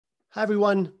Hi,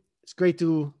 everyone. It's great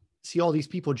to see all these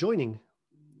people joining.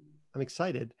 I'm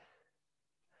excited.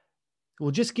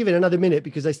 We'll just give it another minute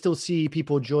because I still see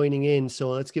people joining in.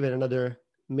 So let's give it another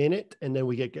minute and then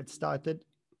we get started.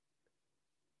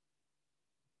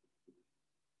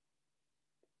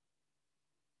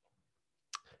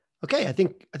 Okay, I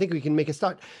think we can make a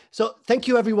start. So thank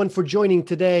you everyone for joining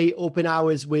today. Open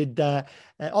hours with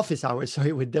office hours.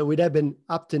 Sorry, with Eben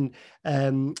Upton,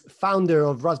 founder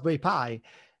of Raspberry Pi,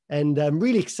 and I'm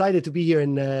really excited to be here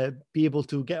and be able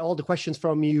to get all the questions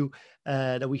from you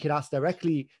that we can ask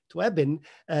directly to Eben.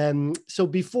 So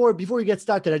before we get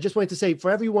started, I just wanted to say for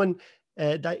everyone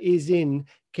that is in,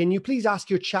 can you please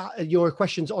ask your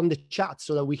questions on the chat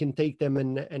so that we can take them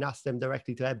and ask them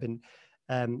directly to Eben.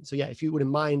 So yeah, if you wouldn't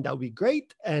mind, that would be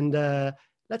great. And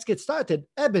let's get started.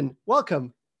 Eben,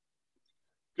 welcome.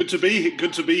 Good to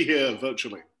be here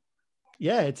virtually.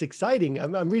 Yeah, it's exciting.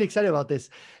 I'm really excited about this.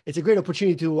 It's a great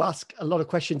opportunity to ask a lot of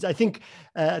questions. I think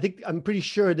I'm pretty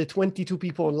sure the 22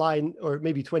 people online, or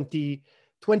maybe 20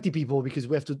 people, because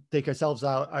we have to take ourselves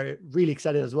out, are really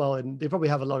excited as well. And they probably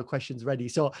have a lot of questions ready.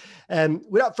 So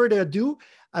without further ado,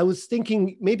 I was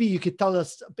thinking maybe you could tell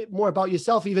us a bit more about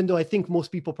yourself, even though I think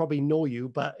most people probably know you,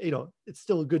 but it's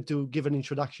still good to give an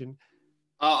introduction.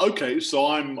 Okay,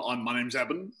 so my name's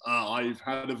Eben. I've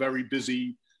had a very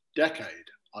busy decade,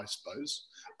 I suppose.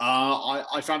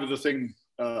 I founded a thing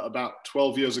about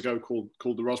 12 years ago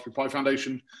called the Raspberry Pi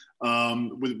Foundation,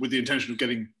 with the intention of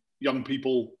getting young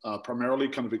people primarily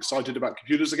kind of excited about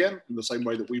computers again, in the same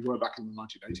way that we were back in the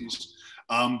 1980s.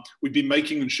 We've been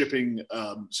making and shipping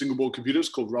single board computers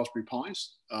called Raspberry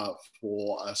Pis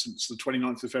since the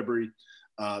 29th of February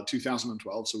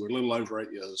 2012, so we're a little over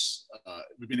 8 years.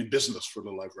 We've been in business for a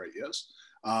little over 8 years.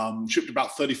 Shipped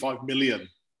about 35 million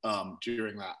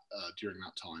during that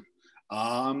time.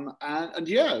 And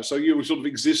yeah, so we sort of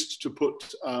exist to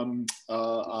put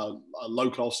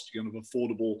low cost, kind of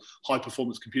affordable, high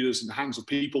performance computers in the hands of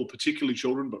people, particularly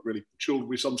children, but really children.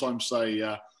 We sometimes say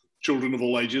children of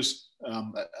all ages,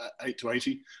 8 to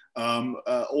 80,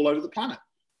 all over the planet.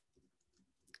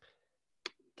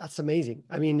 That's amazing.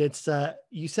 I mean, it's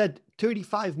you said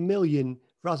 35 million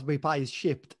Raspberry Pis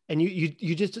shipped, and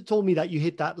you just told me that you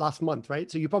hit that last month, right?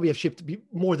 So you probably have shipped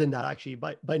more than that actually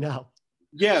by now.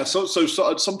 Yeah, so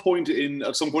at some point in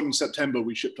September,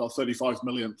 we shipped our 35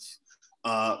 millionth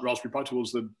Raspberry Pi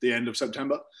towards the end of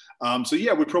September. So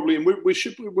yeah, we're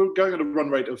going at a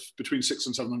run rate of between 600,000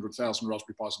 and 700,000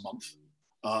 Raspberry Pis a month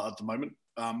at the moment.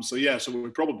 So yeah, so we're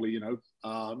probably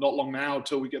not long now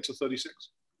till we get to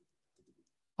 36.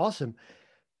 Awesome,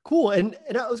 cool. And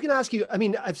I was going to ask you. I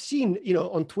mean, I've seen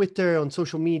on Twitter, on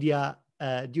social media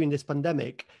during this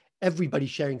pandemic, everybody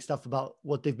sharing stuff about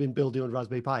what they've been building on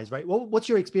Raspberry Pis, right? What's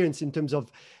your experience in terms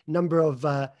of number of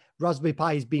Raspberry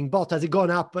Pis being bought? Has it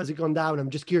gone up? Has it gone down? I'm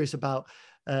just curious about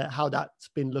how that's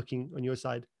been looking on your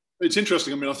side. It's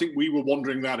interesting. I mean, I think we were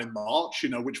wondering that in March,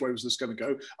 which way was this going to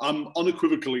go?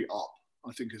 Unequivocally up,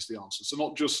 I think is the answer. So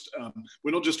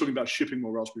we're not just talking about shipping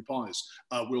more Raspberry Pis.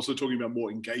 We're also talking about more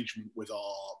engagement with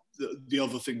the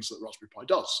other things that Raspberry Pi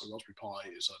does. So Raspberry Pi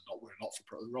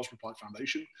the Raspberry Pi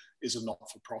Foundation is a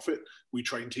not-for-profit. We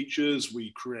train teachers,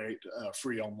 we create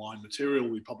free online material,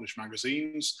 we publish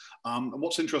magazines. And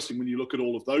what's interesting when you look at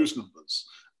all of those numbers,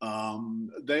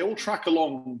 they all track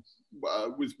along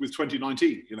with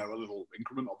 2019, a little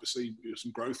increment, obviously,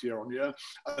 some growth year on year.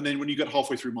 And then when you get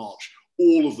halfway through March,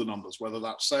 all of the numbers, whether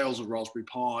that's sales of Raspberry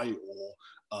Pi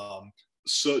or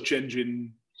search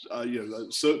engine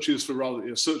searches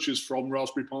from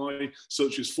Raspberry Pi,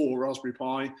 searches for Raspberry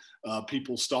Pi,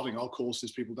 people starting our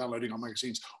courses, people downloading our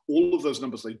magazines, all of those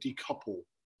numbers, they decouple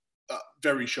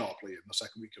very sharply in the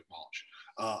second week of March,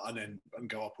 and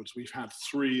go upwards. We've had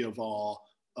three of our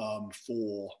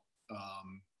four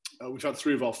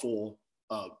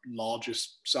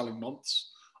largest selling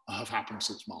months have happened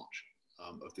since March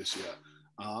of this year.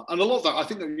 And a lot of that, I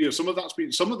think that some of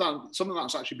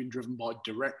that's actually been driven by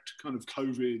direct kind of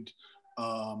COVID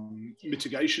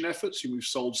mitigation efforts. We've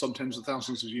sold some tens of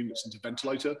thousands of units into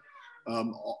ventilator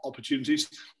opportunities,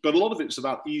 but a lot of it's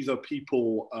about either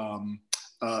people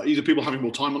having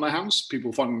more time on their hands,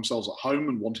 people finding themselves at home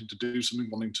and wanting to do something,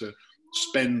 wanting to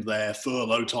spend their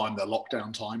furlough time, their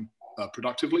lockdown time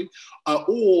productively,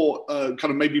 or kind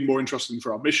of maybe more interesting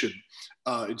for our mission,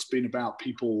 it's been about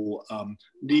people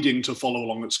needing to follow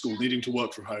along at school, needing to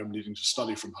work from home, needing to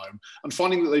study from home, and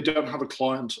finding that they don't have a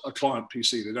client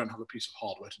PC, they don't have a piece of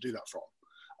hardware to do that from,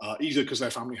 either because their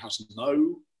family has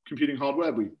no computing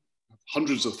hardware. We have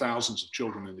hundreds of thousands of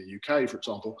children in the UK, for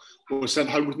example, who are sent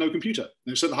home with no computer.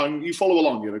 They're sent home, you follow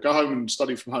along, go home and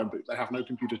study from home, but they have no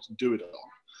computer to do it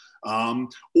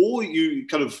Or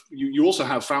you also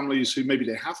have families who maybe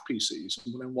they have PCs,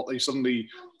 and then what they suddenly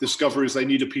discover is they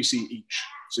need a PC each.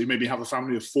 So you maybe have a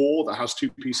family of 4 that has 2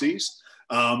 PCs,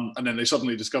 and then they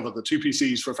suddenly discover that 2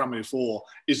 PCs for a family of 4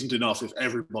 isn't enough if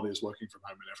everybody is working from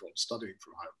home and everyone's studying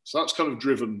from home. So that's kind of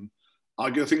driven,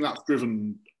 I think that's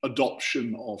driven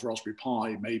adoption of Raspberry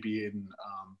Pi maybe in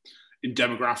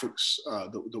demographics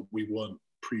that we weren't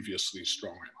previously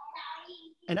strong in.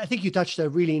 And I think you touched a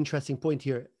really interesting point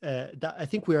here. That I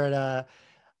think we're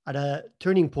at a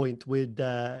turning point with with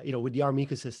the ARM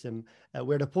ecosystem.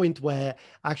 We're at a point where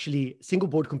actually single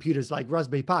board computers like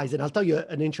Raspberry Pis, and I'll tell you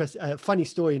an funny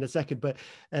story in a second, but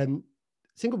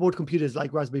single board computers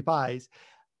like Raspberry Pis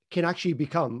can actually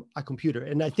become a computer.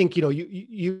 And I think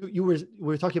we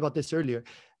were talking about this earlier.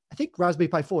 I think Raspberry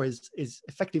Pi 4 is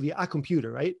effectively a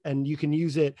computer, right? And you can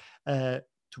use it to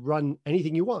run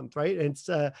anything you want, right? And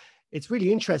it's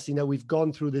really interesting that we've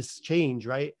gone through this change,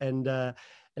 right? And I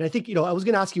think I was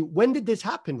going to ask you, when did this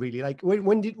happen, really? Like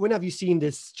when have you seen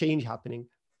this change happening?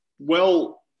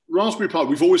 Well, Raspberry Pi,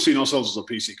 we've always seen ourselves as a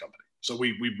PC company. So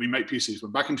we make PCs.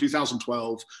 But back in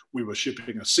 2012, we were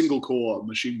shipping a single core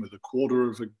machine with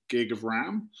 1/4 gig of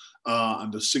RAM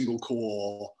and a single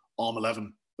core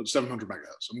ARM11 at 700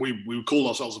 megahertz, and we called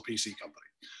ourselves a PC company.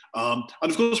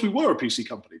 And of course, we were a PC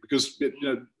company because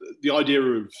the idea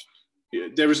of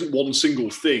there isn't one single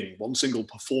thing, one single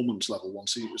performance level, one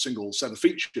single set of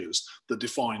features that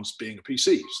defines being a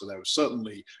PC. So there was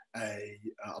certainly a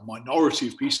minority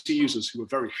of PC users who were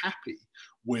very happy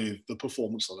with the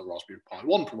performance that the Raspberry Pi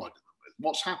 1 provided them with.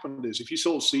 What's happened is if you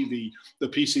sort of see the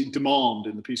PC demand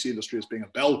in the PC industry as being a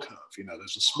bell curve,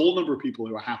 there's a small number of people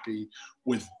who are happy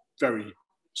with very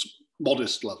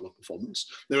modest level of performance.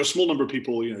 There are a small number of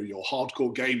people, your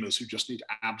hardcore gamers who just need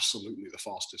absolutely the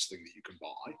fastest thing that you can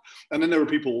buy. And then there are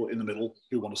people in the middle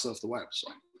who want to surf the web.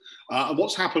 And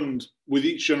what's happened with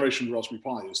each generation of Raspberry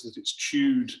Pi is that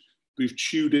we've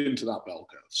chewed into that bell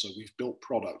curve. So we've built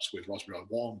products with Raspberry Pi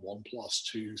 1, 1 Plus,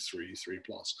 2, 3, 3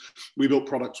 Plus. We built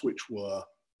products which were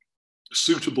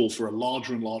suitable for a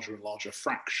larger and larger and larger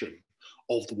fraction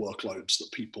of the workloads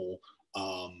that people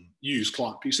use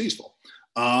client PCs for.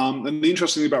 And the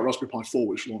interesting thing about Raspberry Pi 4,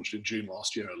 which launched in June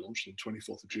last year, launched on the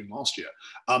 24th of June last year,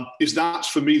 is that's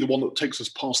for me the one that takes us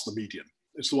past the median.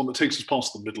 It's the one that takes us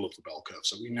past the middle of the bell curve.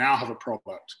 So we now have a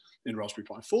product in Raspberry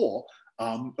Pi 4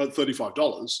 at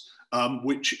 $35,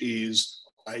 which is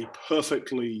a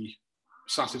perfectly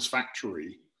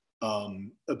satisfactory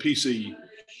a PC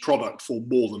product for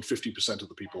more than 50% of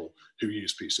the people who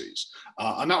use PCs.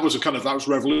 And that was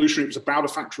revolutionary. It was about a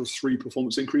factor of 3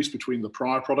 performance increase between the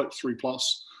prior product, 3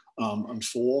 Plus and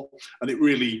 4. And it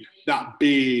really, that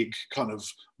big kind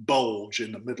of bulge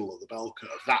in the middle of the bell curve,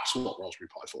 that's what Raspberry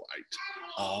Pi 4 ate.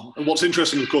 And what's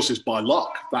interesting, of course, is by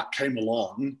luck, that came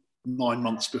along 9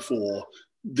 months before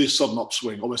this sudden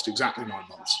upswing, almost exactly 9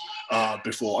 months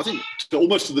before, I think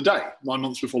almost to the day, 9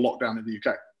 months before lockdown in the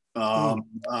UK. Had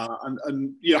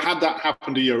that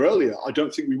happened a year earlier, I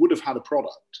don't think we would have had a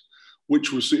product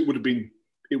which would have been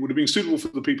suitable for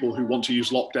the people who want to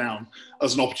use lockdown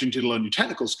as an opportunity to learn new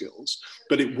technical skills,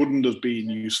 but it wouldn't have been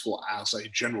useful as a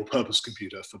general purpose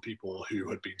computer for people who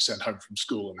had been sent home from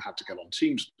school and had to get on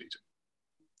Teams meeting.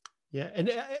 Yeah, and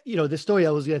the story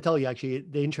I was going to tell you, actually,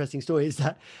 the interesting story is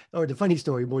that, or the funny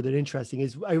story more than interesting,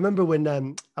 is I remember when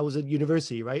I was at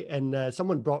university, right, and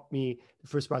someone brought me the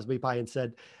first Raspberry Pi and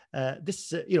said,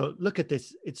 "This, look at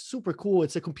this, it's super cool,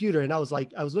 it's a computer." And I was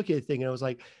looking at the thing and I was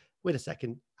like, "Wait a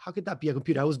second, how could that be a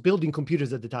computer?" I was building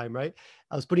computers at the time, right?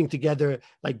 I was putting together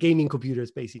like gaming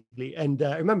computers basically, and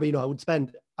I remember, I would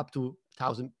spend up to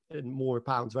 £1,000 and more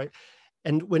pounds, right?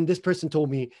 And when this person told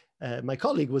me, my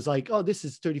colleague was like, "Oh, this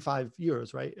is 35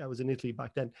 euros, right?" I was in Italy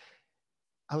back then.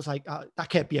 I was like, that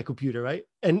can't be a computer, right?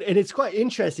 And it's quite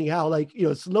interesting how,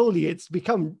 slowly it's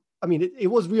become, it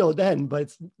was real then, but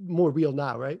it's more real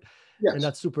now, right? Yes. And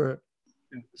that's super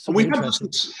we have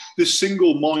this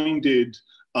single-minded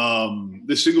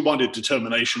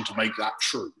determination to make that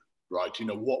true, right?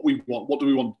 What we want, what do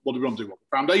we want to do? Well,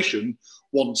 the foundation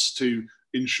wants to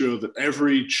ensure that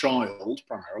every child,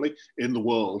 primarily in the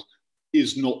world,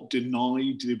 is not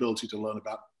denied the ability to learn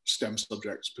about STEM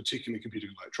subjects, particularly computing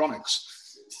and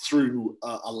electronics, through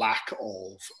a lack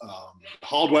of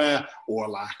hardware or a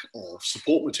lack of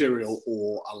support material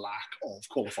or a lack of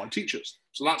qualified teachers.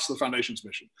 So that's the foundation's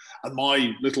mission. And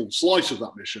my little slice of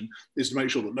that mission is to make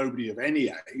sure that nobody of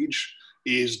any age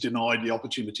is denied the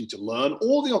opportunity to learn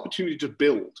or the opportunity to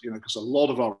build, because a lot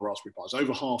of our Raspberry Pis,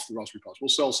 over half the Raspberry Pis, we'll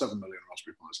sell 7 million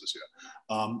Raspberry Pis this year,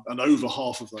 and over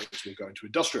half of those will go into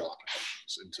industrial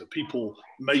applications, into people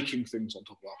making things on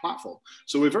top of our platform.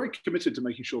 So we're very committed to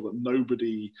making sure that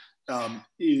nobody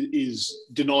is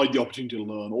denied the opportunity to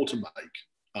learn or to make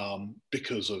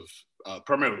because of,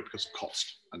 primarily because of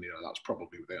cost. And that's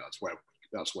probably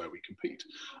that's where we compete.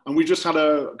 And we just had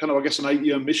a kind of, I guess, an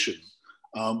 8-year mission,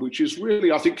 which is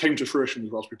really, I think, came to fruition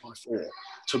with Raspberry Pi 4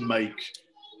 to make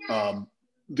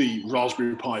the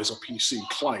Raspberry Pi as a PC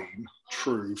claim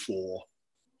true for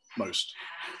most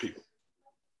people.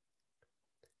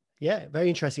 Yeah, very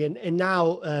interesting. And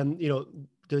now,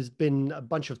 there's been a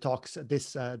bunch of talks at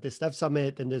this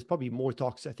DevSummit, and there's probably more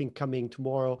talks, I think, coming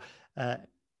tomorrow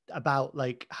about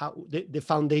like how the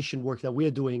foundation work that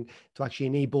we're doing to actually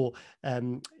enable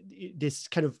this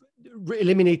kind of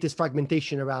eliminate this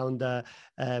fragmentation around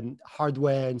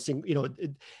hardware and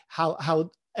how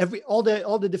all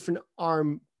the different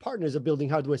ARM partners are building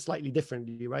hardware slightly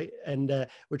differently, right? And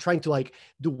we're trying to like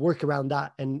do work around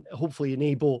that and hopefully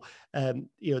enable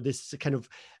this kind of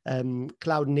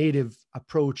cloud native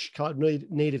approach, cloud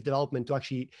native development to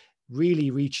actually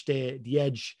really reach the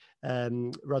edge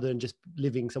rather than just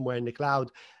living somewhere in the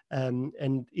cloud.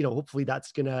 And hopefully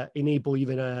that's going to enable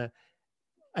even an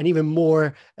even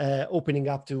more opening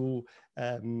up to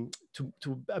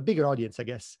a bigger audience, I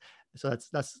guess. So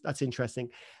that's interesting.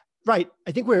 Right.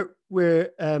 I think we've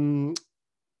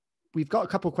got a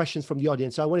couple of questions from the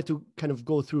audience. So I wanted to kind of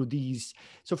go through these.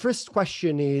 So first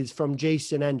question is from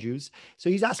Jason Andrews. So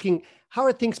he's asking, how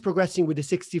are things progressing with the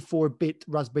 64-bit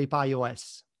Raspberry Pi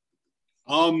OS?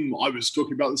 I was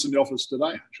talking about this in the office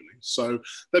today, actually. So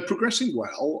they're progressing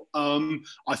well.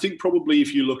 I think probably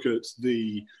if you look at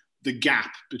the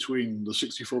gap between the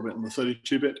 64-bit and the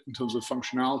 32-bit in terms of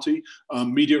functionality,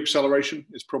 media acceleration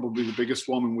is probably the biggest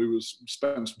one, and we will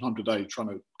spend some time today trying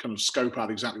to kind of scope out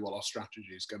exactly what our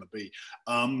strategy is going to be.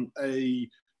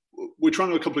 We're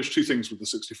trying to accomplish two things with the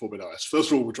 64-bit OS.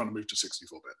 First of all, we're trying to move to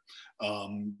 64-bit,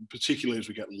 particularly as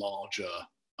we get larger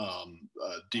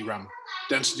DRAM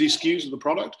density SKUs of the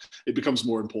product. It becomes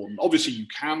more important. Obviously, you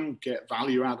can get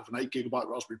value out of an 8 GB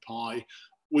Raspberry Pi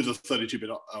with a 32-bit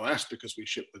OS because we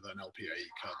ship with an LPAE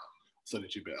kernel,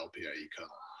 32-bit LPAE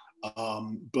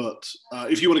kernel. But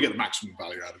if you want to get the maximum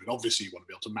value out of it, obviously you want to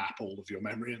be able to map all of your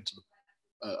memory into the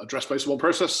address-based one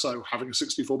process. So having a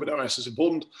 64-bit OS is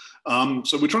important.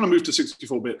 So we're trying to move to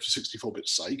 64-bit for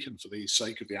 64-bit's sake and for the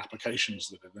sake of the applications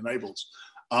that it enables.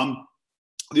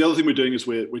 The other thing we're doing is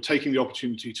we're taking the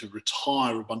opportunity to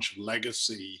retire a bunch of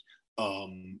legacy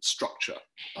structure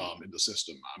in the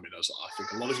system. I mean, as I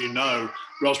think a lot of you know,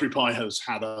 Raspberry Pi has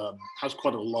quite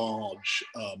a large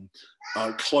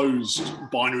closed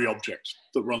binary object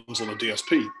that runs on a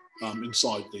DSP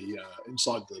inside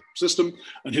the system,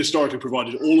 and historically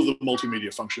provided all of the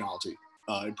multimedia functionality.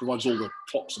 It provides all the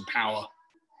clocks and power,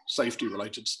 safety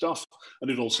related stuff, and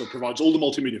it also provides all the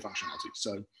multimedia functionality.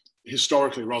 So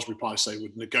historically, Raspberry Pi, say,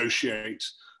 would negotiate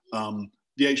the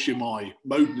HDMI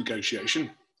mode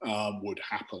negotiation would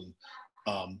happen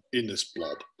in this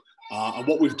blob. And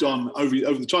what we've done over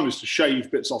the time is to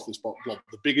shave bits off this blob.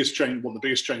 The biggest change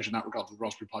in that regard with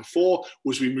Raspberry Pi 4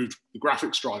 was we moved the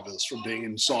graphics drivers from being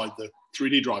inside the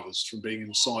 3D drivers from being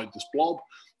inside this blob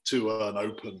to an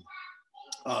open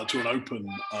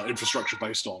infrastructure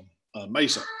based on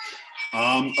Mesa.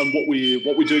 And what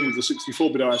we're doing with the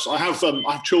 64-bit OS, I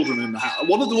have children in the house.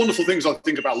 One of the wonderful things I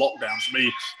think about lockdown for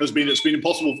me has been it's been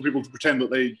impossible for people to pretend that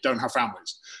they don't have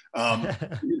families.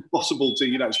 It's possible to,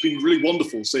 it's been really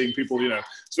wonderful seeing people,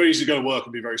 it's very easy to go to work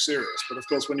and be very serious. But of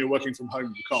course, when you're working from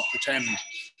home, you can't pretend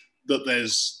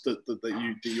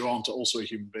that you aren't also a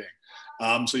human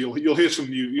being. So you'll hear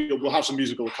we'll have some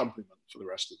musical accompaniment for the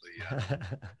rest of the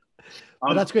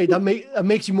Well, that's great. That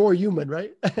makes you more human,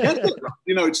 right? Yeah,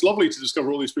 it's lovely to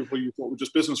discover all these people you thought were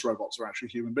just business robots are actually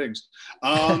human beings.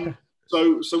 So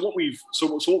what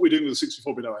we're doing with the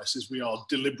 64-bit OS is we are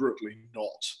deliberately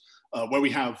not where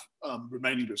we have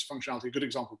remaining bits of functionality. A good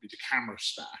example would be the camera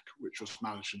stack, which was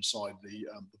managed inside the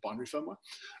binary firmware.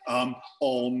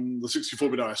 On the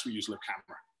 64-bit OS, we use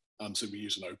libcamera. So we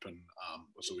use an open,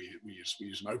 we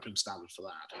use an open standard for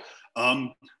that.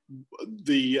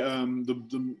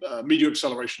 The media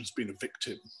acceleration has been a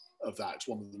victim of that. It's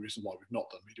one of the reasons why we've not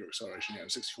done media acceleration yet in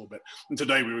 64-bit. And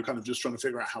today we were kind of just trying to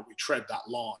figure out how we tread that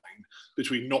line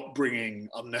between not bringing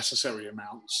unnecessary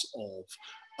amounts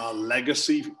of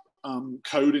legacy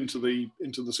code into the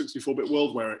 64-bit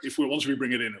world, where once we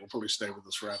bring it in, it'll probably stay with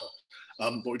us forever.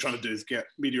 What we're trying to do is get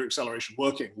media acceleration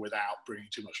working without bringing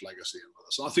too much legacy in with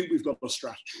us. So I think we've got a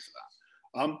strategy for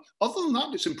Other than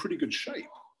that, it's in pretty good shape,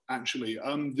 actually.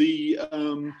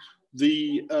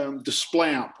 The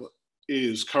display output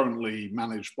is currently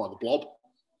managed by the blob.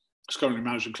 It's currently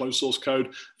managed in closed source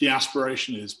code. The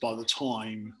aspiration is by the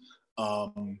time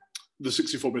the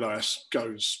 64-bit OS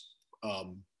goes, by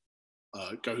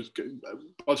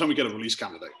the time we get a release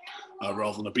candidate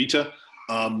rather than a beta,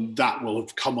 that will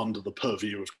have come under the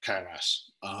purview of KMS.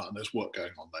 And there's work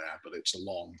going on there, but it's a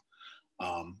long,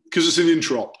 because it's an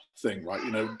interop thing, right? You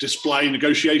know, display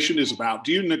negotiation is about,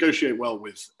 do you negotiate well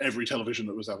with every television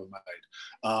that was ever made?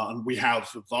 And we have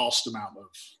a vast amount of,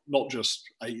 not just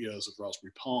 8 years of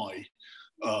Raspberry Pi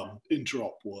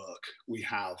interop work, we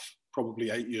have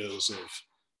probably 8 years of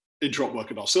interop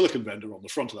work at our silicon vendor on the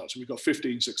front of that. So we've got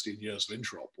 15, 16 years of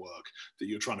interop work that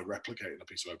you're trying to replicate in a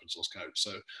piece of open source code.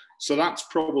 So that's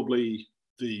probably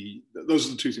those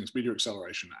are the two things: media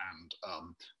acceleration and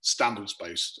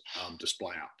standards-based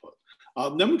display output.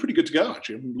 Then we're pretty good to go,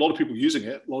 actually. A lot of people using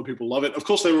it, a lot of people love it. Of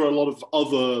course, there were a lot of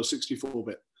other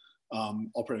 64-bit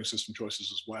operating system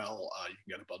choices as well. You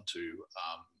can get Ubuntu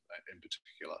in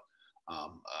particular,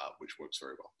 which works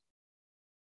very well.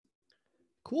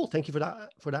 Cool. Thank you for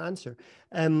that answer.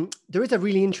 There is a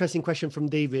really interesting question from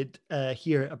David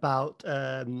here about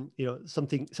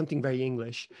something very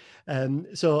English.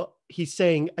 So he's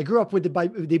saying, I grew up with the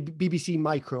BBC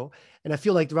Micro, and I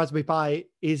feel like the Raspberry Pi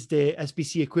is the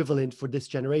SBC equivalent for this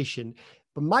generation.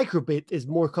 But Microbit is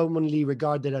more commonly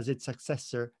regarded as its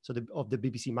successor, so of the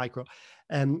BBC Micro.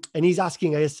 And he's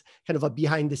asking us kind of a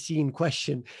behind-the-scene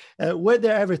question. Were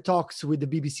there ever talks with the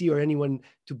BBC or anyone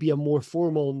to be a more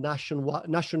formal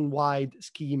nationwide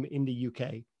scheme in the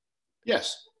UK?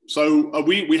 Yes. So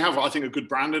we have, I think, a good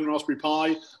brand in Raspberry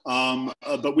Pi,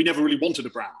 but we never really wanted a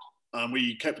brand.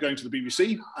 We kept going to the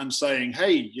BBC and saying,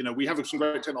 hey, you know, we have some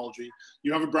great technology.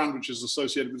 You have a brand which is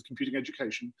associated with computing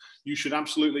education. You should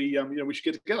absolutely, we should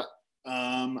get together,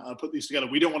 put these together.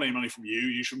 We don't want any money from you.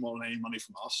 You shouldn't want any money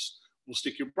from us. We'll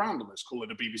stick your brand on this, call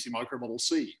it a BBC Micro Model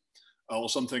C or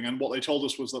something. And what they told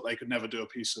us was that they could never do a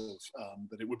piece of,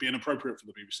 that it would be inappropriate for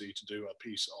the BBC to do a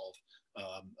piece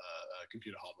of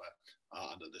computer hardware,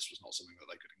 and that this was not something that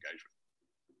they could engage with.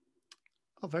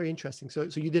 Oh, very interesting. So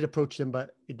you did approach them,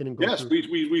 but it didn't go Yes, through.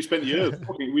 we spent years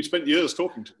talking. We spent years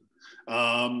talking to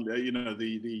them. We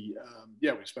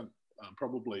spent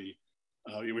probably.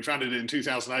 We founded it in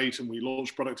 2008, and we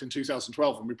launched product in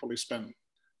 2012. And we probably spent,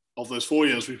 of those 4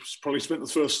 years, we probably spent the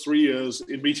first 3 years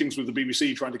in meetings with the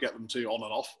BBC, trying to get them to on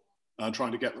and off,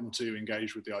 trying to get them to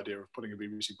engage with the idea of putting a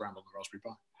BBC brand on the Raspberry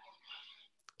Pi.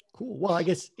 Cool. Well, I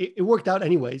guess it worked out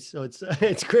anyways, so it's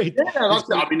great. Yeah, that's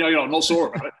it. I mean, no, I'm not sore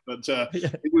about it, but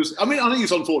it was. I mean, I think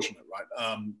it's unfortunate, right?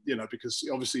 Because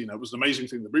obviously, it was an amazing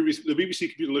thing. The BBC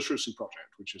Computer Literacy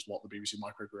Project, which is what the BBC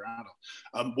Micro grew out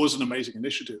of, was an amazing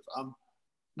initiative.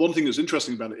 One thing that's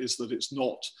interesting about it is that it's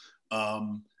not.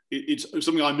 It's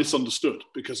something I misunderstood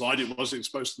because I wasn't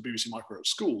exposed to the BBC Micro at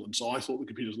school, and so I thought the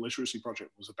Computer Literacy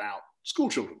Project was about school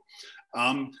children.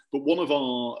 But one of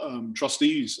our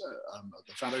trustees at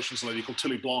the foundation is a lady called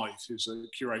Tilly Blythe, who's a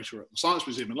curator at the Science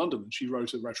Museum in London, and she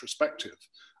wrote a retrospective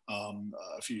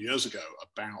a few years ago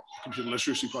about the Computer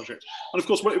Literacy Project. And of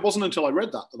course, it wasn't until I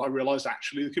read that I realized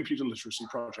actually the Computer Literacy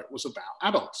Project was about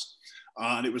adults.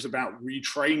 And it was about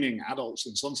retraining adults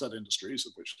in sunset industries,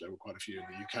 of which there were quite a few in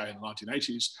the UK in the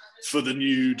 1980s, for the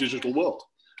new digital world.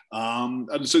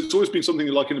 And so it's always been something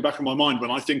like in the back of my mind when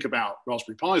I think about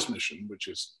Raspberry Pi's mission, which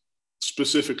is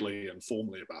specifically and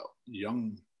formally about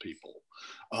young people.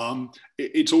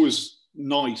 It's always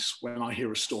nice when I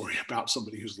hear a story about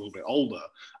somebody who's a little bit older,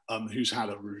 who's had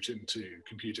a route into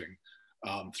computing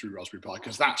through Raspberry Pi,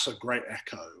 because that's a great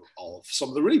echo of some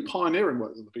of the really pioneering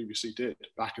work that the BBC did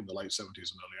back in the late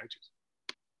 70s and early 80s.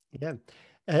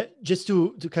 Yeah. Just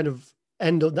to kind of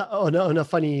end on a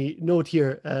funny note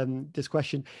here, this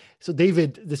question. So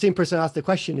David, the same person asked the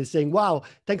question, is saying, wow,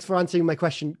 thanks for answering my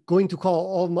question. Going to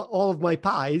call all of my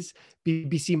Pis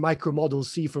BBC Micro Model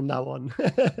C from now on.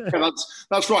 Yeah,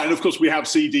 that's right. And of course, we have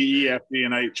C, D, E, F, G,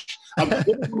 and H. One of the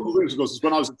things, of course, is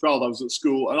when I was a child, I was at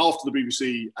school, and after the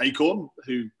BBC, Acorn,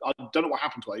 who I don't know what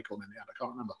happened to Acorn in the end, I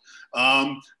can't remember.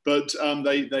 But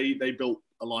they built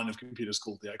a line of computers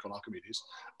called the Acorn Archimedes,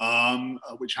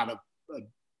 which had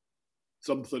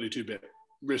some 32-bit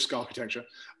RISC architecture.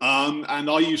 And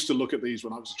I used to look at these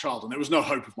when I was a child, and there was no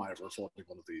hope of my ever affording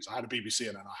one of these. I had a BBC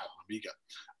and then I had an Amiga.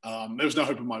 There was no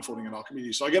hope of my affording an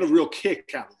Archimedes. So I get a real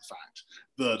kick out of the fact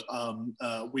that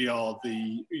we are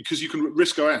because you can,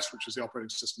 RISC OS, which is the operating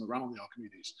system that ran on the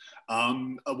Archimedes,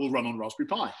 will run on Raspberry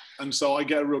Pi. And so I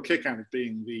get a real kick out of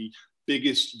being the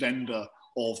biggest vendor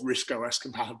of RISC OS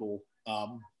compatible,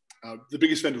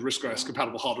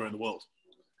 hardware in the world.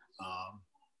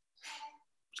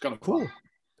 It's kind of cool.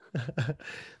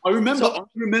 I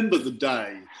remember the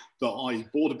day that I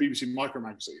bought a BBC Micro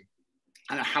magazine,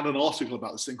 and it had an article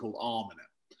about this thing called ARM in it.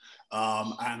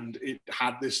 And it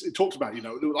talked about,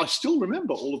 I still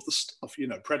remember all of the stuff,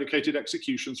 predicated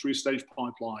execution, 3-stage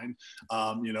pipeline,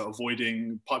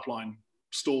 avoiding pipeline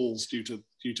stalls due to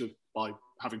by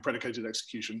having predicated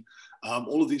execution,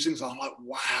 all of these things. I'm like,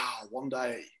 wow, one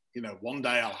day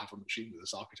I'll have a machine with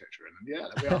this architecture in. And yeah,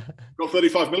 there we are. Got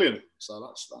 35 million. So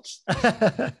that's.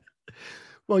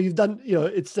 Well, you've done, you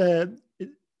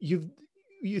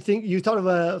think you thought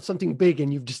of something big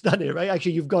and you've just done it, right?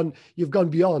 Actually, you've gone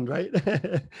beyond, right?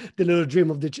 The little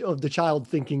dream of the child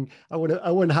thinking, I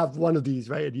want to have one of these,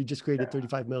 right? And you just created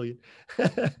 35 million.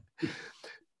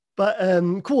 But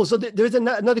cool. So there's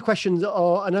another question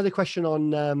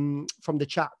on from the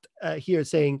chat here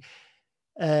saying,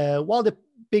 while the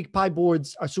big Pi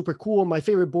boards are super cool, my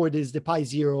favorite board is the Pi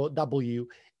Zero W.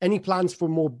 Any plans for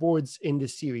more boards in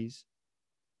this series?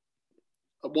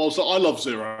 Well, so I love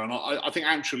Zero, and I think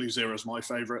actually Zero is my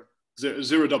favorite.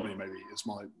 Zero W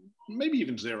maybe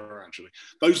even Zero actually.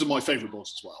 Those are my favorite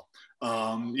boards as well.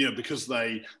 Because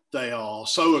they are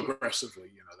so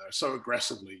aggressively, they're so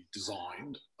aggressively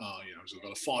designed. So they've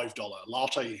got a $5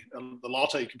 latte, the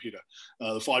latte computer,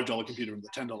 the $5 computer and the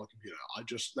 $10 computer.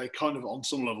 They kind of, on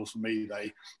some level for me,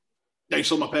 they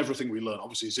sum up everything we learn.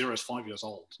 Obviously, Zero is 5 years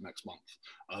old next month.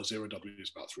 Zero W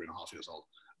is about 3.5 years old.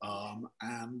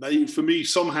 And for me,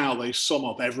 somehow they sum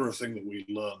up everything that we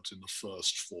learned in the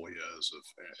first 4 years of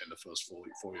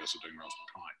doing Raspberry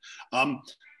Pi.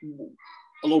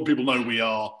 A lot of people know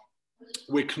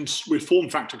we're form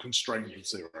factor constrained with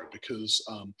Zero because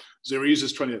Zero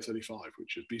uses 2835,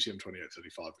 which is BCM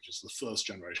 2835, which is the first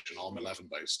generation ARM11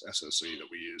 based SoC that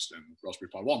we used in Raspberry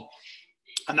Pi 1,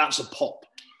 and that's a POP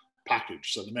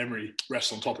package, so the memory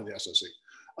rests on top of the SoC.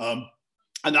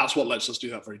 And that's what lets us do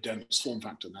that very dense form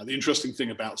factor. Now, the interesting thing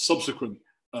about subsequent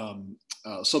SoCs,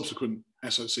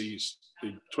 the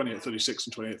 2836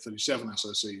 and 2837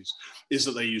 SoCs, is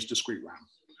that they use discrete RAM.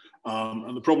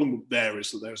 And the problem there is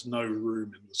that there's no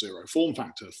room in the Zero form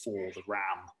factor for the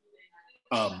RAM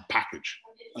package.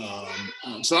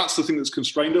 So that's the thing that's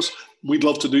constrained us. We'd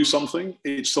love to do something.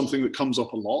 It's something that comes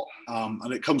up a lot,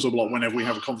 and it comes up a lot whenever we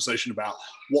have a conversation about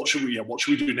what should we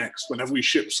do next. Whenever we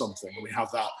ship something, we have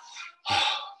that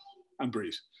and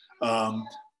breathe.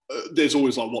 There's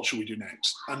always like, what should we do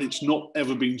next? And it's not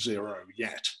ever been Zero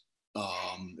yet.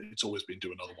 It's always been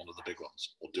do another one of the big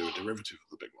ones or do a derivative of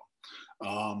the big one.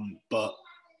 But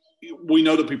we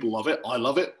know that people love it. I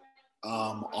love it.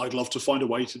 I'd love to find a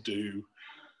way to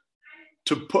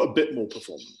put a bit more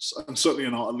performance, and certainly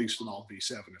at least an ARM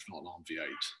v7, if not an ARM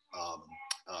v8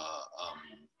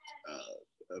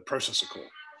 processor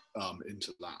core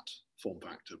into that form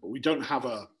factor. But we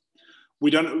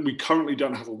currently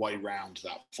don't have a way around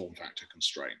that form factor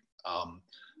constraint.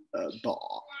 But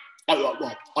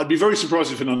I'd be very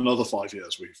surprised if in another 5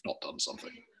 years we've not done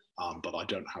something. But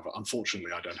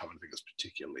unfortunately, I don't have anything that's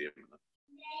particularly imminent.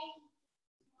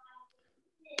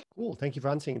 Cool, thank you for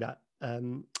answering that.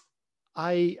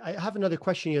 I have another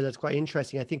question here that's quite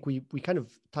interesting. I think we kind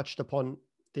of touched upon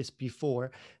this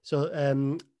before. So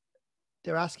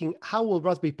they're asking, how will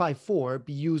Raspberry Pi 4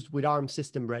 be used with ARM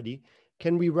system ready?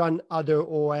 Can we run other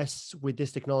OS with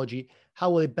this technology?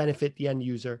 How will it benefit the end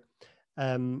user?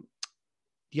 Do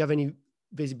you have any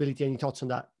visibility, any thoughts on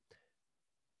that?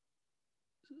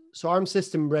 So ARM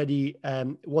system ready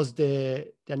was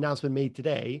the announcement made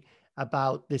today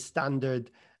about this standard,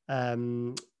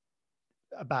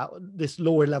 about this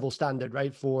lower level standard,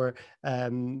 right, for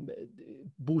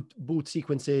boot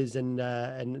sequences and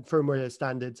firmware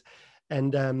standards.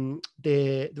 And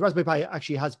the Raspberry Pi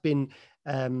actually has been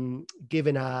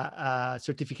given a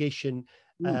certification.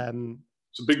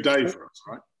 It's a big day for us,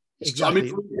 right? Exactly. I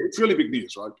mean, it's really big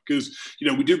news, right? Because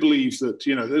we do believe that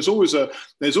there's always a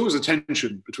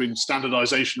tension between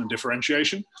standardization and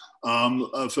differentiation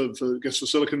for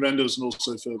silicon vendors and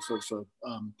also for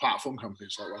platform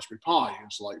companies like Raspberry Pi.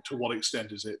 It's like, to what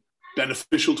extent is it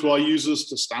beneficial to our users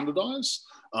to standardize?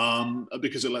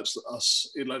 Because it lets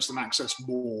them access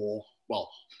more,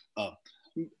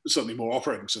 certainly more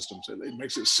operating systems. It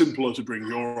makes it simpler to bring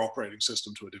your operating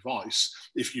system to a device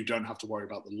if you don't have to worry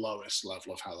about the lowest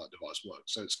level of how that device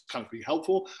works. So it's kind of being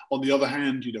helpful. On the other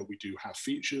hand, we do have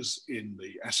features in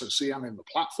the SoC and in the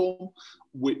platform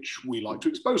which we like to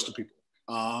expose to people.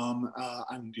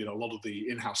 And a lot of the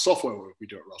in-house software work we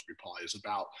do at Raspberry Pi is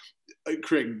about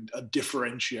creating a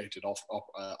differentiated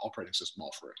operating system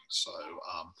offering. So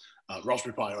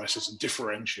Raspberry Pi OS is a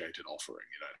differentiated offering.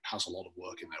 It has a lot of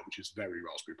work in there which is very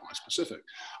Raspberry Pi specific.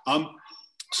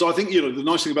 So I think, the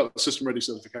nice thing about the system ready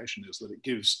certification is that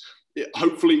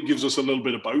hopefully it gives us a little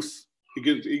bit of both. It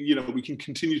gives, we can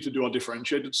continue to do our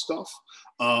differentiated stuff,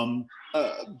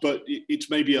 but it's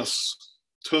maybe us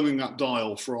turning that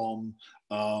dial from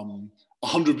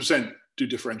 100% do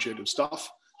differentiated stuff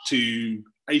to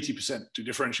 80% do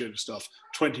differentiated stuff,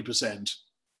 20%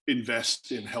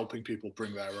 invest in helping people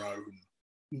bring their own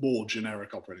more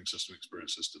generic operating system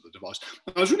experiences to the device.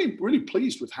 And I was really, really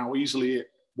pleased with how easily it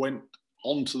went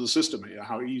onto the system here,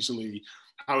 how easily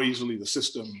the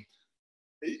system,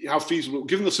 how feasible,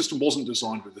 given the system wasn't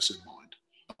designed with this in mind.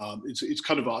 It's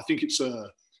kind of, I think it's an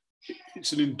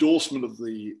endorsement of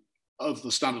the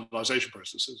standardization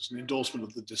process. It's an endorsement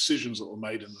of the decisions that were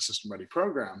made in the System Ready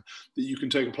program, that you can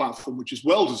take a platform which is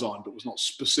well designed but was not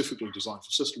specifically designed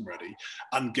for System Ready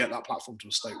and get that platform to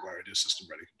a state where it is System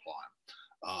Ready compliant.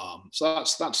 So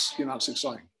that's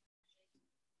exciting.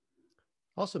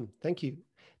 Awesome, thank you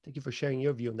for sharing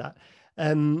your view on that.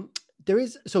 There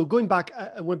is, so going back,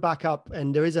 I went back up,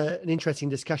 and there is an interesting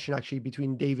discussion actually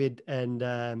between David and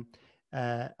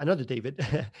another David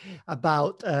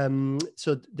about,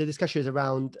 so the discussion is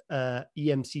around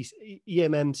EMMC.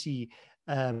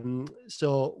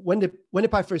 So when the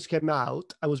Pi first came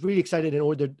out, I was really excited and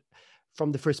ordered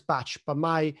from the first batch, but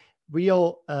my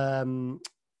real,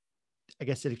 I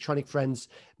guess, electronic friends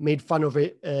made fun of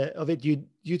it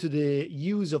due to the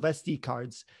use of SD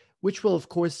cards, which will of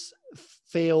course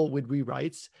fail with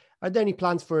rewrites. Are there any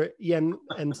plans for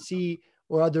EMMC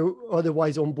or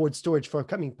otherwise onboard storage for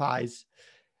coming Pis?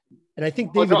 And I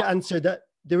think David answered that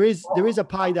there is a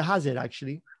Pi that has it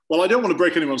actually. Well, I don't want to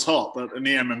break anyone's heart, but an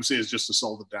EMMC is just a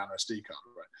soldered down SD card,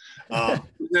 right?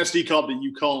 An SD card that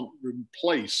you can't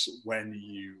replace when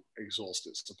you exhaust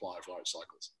its supply of write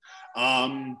cycles.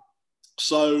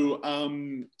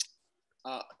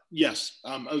 Yes,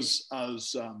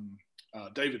 as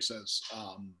David says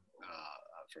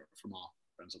from our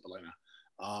friends at Bologna,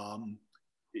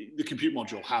 the compute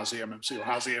module has EMMC, or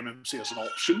has EMMC as an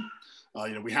option.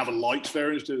 We have a light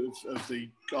variant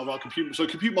of our compute. So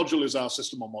compute module is our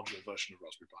system on module version of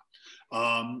Raspberry Pi,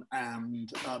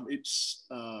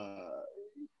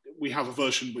 we have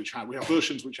versions which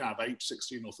have 8,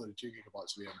 16, or 32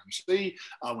 gigabytes of EMMC.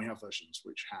 We have versions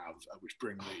which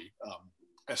bring the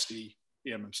SD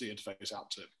EMMC interface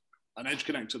out to an edge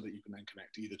connector that you can then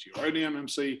connect either to your own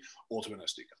EMMC or to an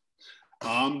SD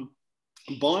card.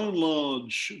 By and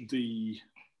large,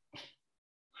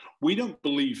 we don't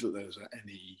believe that there's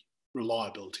any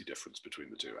reliability difference between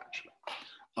the two, actually.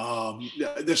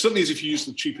 There certainly is if you use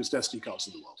the cheapest SD cards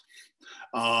in the world.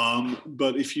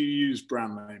 But if you use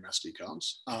brand name SD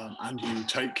cards and you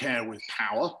take care with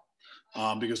power,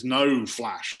 because no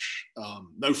flash-based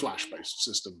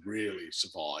system really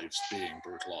survives being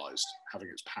brutalized, having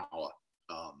its power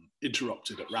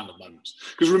interrupted at random moments.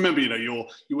 Because remember,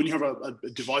 when you have a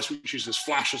device which uses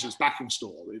flash as its backing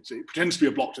store, it pretends to be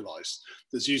a block device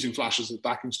that's using flash as its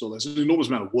backing store. There's an enormous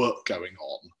amount of work going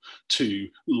on to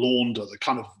launder the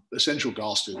kind of essential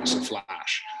ghastliness of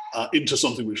flash into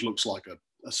something which looks like a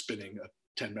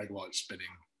 10 megabyte spinning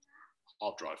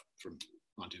hard drive from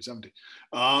 1970.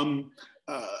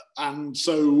 And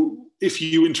so if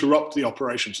you interrupt the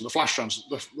operation, so the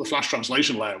flash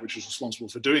translation layer, which is responsible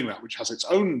for doing that, which has its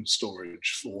own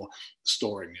storage for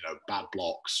storing, bad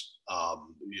blocks,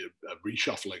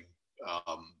 reshuffling,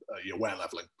 wear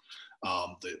leveling,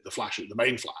 the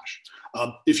main flash.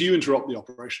 If you interrupt the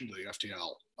operation of the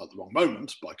FTL at the wrong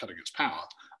moment by cutting its power,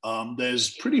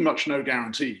 there's pretty much no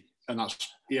guarantee, and that's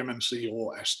EMMC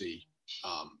or SD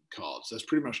cards. There's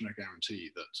pretty much no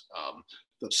guarantee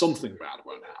that something bad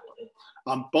won't happen.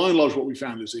 By and large, what we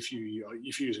found is if you're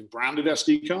using branded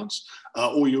SD cards,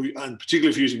 and particularly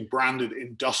if you're using branded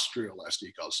industrial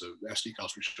SD cards, so SD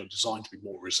cards which are designed to be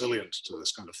more resilient to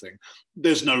this kind of thing,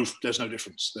 there's no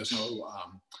difference. There's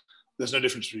no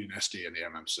difference between SD and the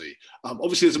EMMC.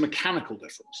 Obviously, there's a mechanical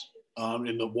difference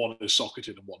in that one is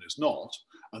socketed and one is not.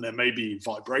 And there may be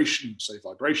vibration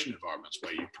environments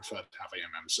where you prefer to have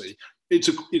EMMC. It's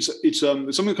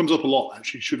something that comes up a lot,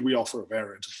 actually. Should we offer a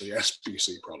variant of the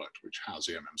SBC product which has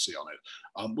EMMC on it?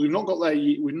 We've not got there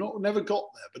yet. Never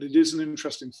got there, but it is an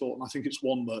interesting thought, and I think it's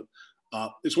one that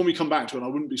it's one we come back to, and I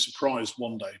wouldn't be surprised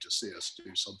one day to see us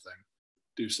do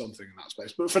something in that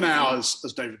space. But for now, as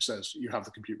David says, you have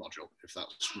the compute module if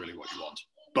that's really what you want.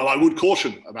 But I would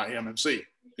caution about EMMC.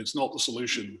 It's not the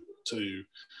solution to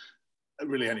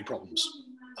really any problems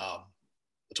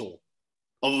at all,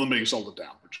 other than being soldered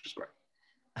down, which is great.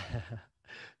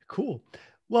 Cool.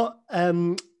 Well,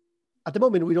 at the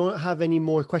moment, we don't have any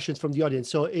more questions from the audience.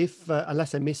 So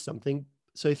unless I missed something,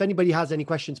 so if anybody has any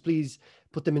questions, please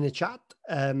put them in the chat.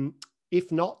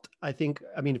 If not, I think,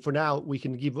 I mean, for now we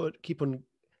can keep on.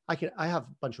 I have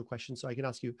a bunch of questions, so I can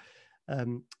ask you a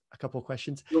couple of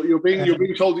questions. You're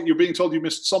being told you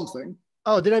missed something.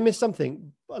 Oh, did I miss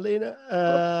something,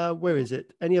 Elena? Where is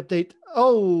it? Any update?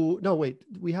 Oh no, wait,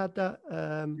 we had that.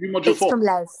 Module 4 from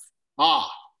Les.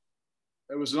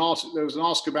 There was an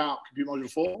ask about Compute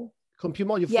Module 4. Compute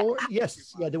Module 4.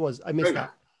 Yes, yeah, there was. I missed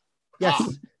that.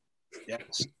 Yes.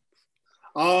 Yes.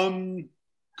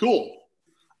 Cool.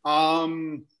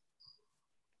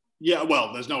 Yeah.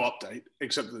 Well, there's no update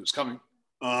except that it's coming.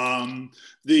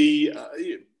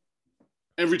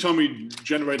 Every time we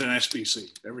generate an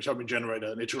SBC, every time we generate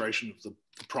an iteration of the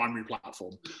primary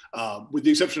platform, with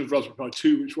the exception of Raspberry Pi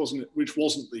 2, which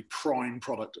wasn't the prime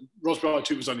product. Raspberry Pi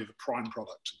 2 was only the prime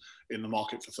product in the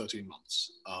market for 13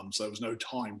 months. So there was no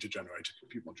time to generate a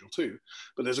Compute Module 2.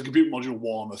 But there's a Compute Module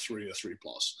 1, a 3, a 3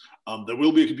 Plus. There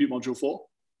will be a Compute Module 4.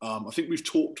 I think we've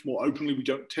talked more openly. We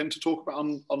don't tend to talk about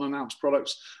unannounced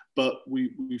products, but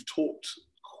we've talked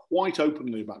quite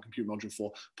openly about Compute Module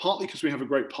 4, partly because we have a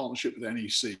great partnership with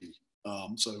NEC.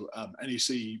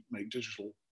 NEC make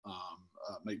digital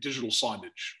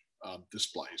signage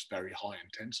displays, very high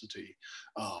intensity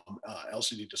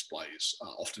LCD displays,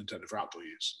 often intended for outdoor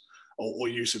use or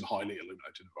use in highly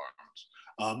illuminated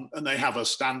environments. And they have a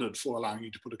standard for allowing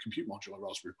you to put a Compute Module, a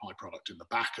Raspberry Pi product, in the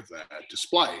back of their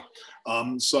display.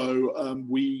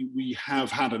 We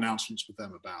have had announcements with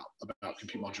them about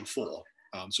Compute Module 4.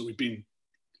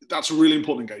 That's a really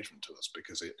important engagement to us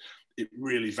because it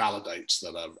really validates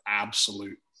that an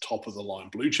absolute top of the line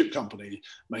blue chip company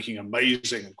making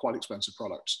amazing and quite expensive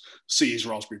products sees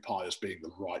Raspberry Pi as being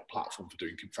the right platform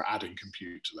for adding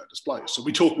compute to their displays. So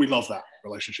we love that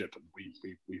relationship, and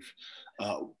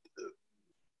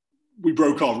we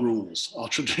broke our rules, our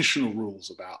traditional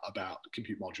rules about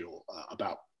Compute Module,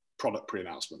 about product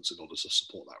pre-announcements in order to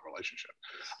support that relationship.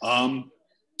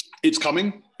 It's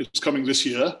coming. It's coming this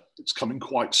year. It's coming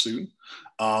quite soon.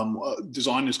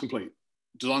 Design is complete.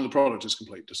 Design of the product is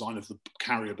complete. Design of the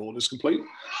carrier board is complete.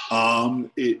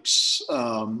 It's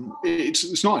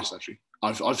nice actually.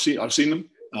 I've seen them.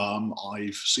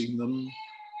 I've seen them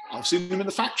in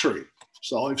the factory.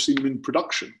 So I've seen them in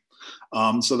production.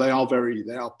 So they are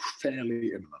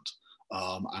fairly imminent,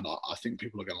 and I think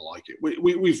people are going to like it.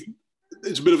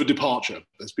 It's a bit of a departure.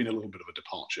 There's been a little bit of a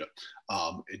departure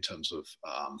in terms of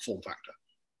form factor.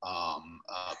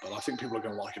 But I think people are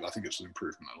going to like it. I think it's an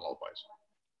improvement in a lot of ways.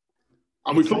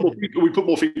 And we put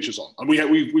more features on. And we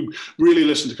really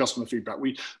listen to customer feedback.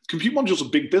 Compute Module's a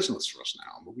big business for us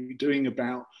now. We're doing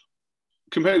about,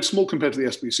 small compared to the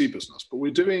SBC business, but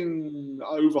we're doing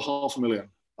over 500,000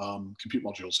 Compute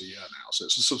Modules a year now. So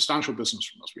it's a substantial business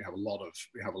from us. We have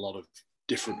a lot of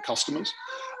different customers.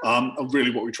 And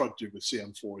really what we try to do with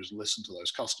CM4 is listen to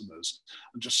those customers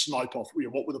and just snipe off,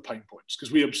 what were the pain points?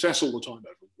 Because we obsess all the time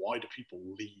over why do people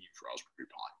leave Raspberry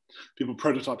Pi? People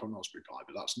prototype on Raspberry Pi,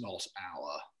 but that's not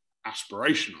our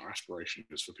aspiration. Our aspiration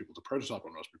is for people to prototype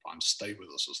on Raspberry Pi and stay with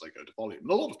us as they go to volume.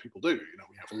 And a lot of people do.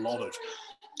 We have a lot of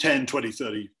 10, 20,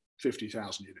 30,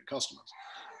 50,000 unit customers.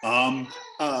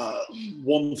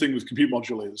 One thing with Compute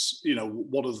Module is,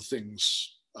 what are the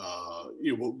things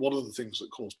what are the things that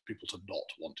cause people to not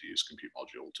want to use Compute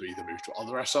Module, to either move to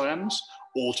other SIMs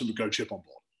or to go chip on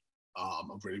board?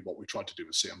 And really what we tried to do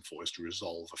with CM4 is to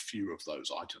resolve a few of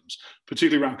those items,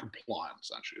 particularly around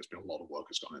compliance. Actually, there's been a lot of work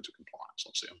has gone into compliance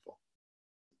on CM4.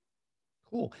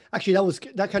 Cool.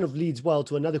 Actually, that kind of leads well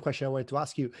to another question I wanted to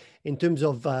ask you in terms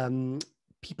of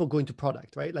people going to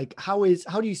product, right? Like how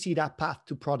do you see that path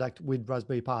to product with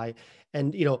Raspberry Pi?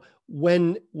 And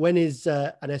when is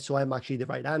an SOM actually the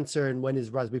right answer, and when is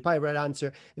Raspberry Pi the right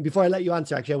answer? And before I let you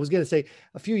answer, actually, I was going to say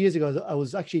a few years ago, I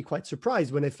was actually quite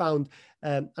surprised when I found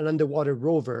an underwater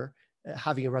rover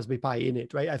having a Raspberry Pi in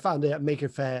it, right? I found it at Maker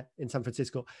Faire in San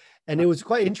Francisco, and it was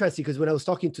quite interesting because when I was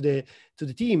talking to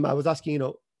the team, I was asking,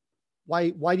 why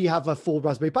do you have a full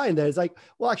Raspberry Pi in there? It's like,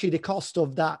 well, actually, the cost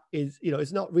of that is,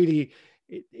 it's not really.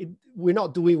 We're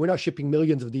not shipping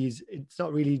millions of these. It's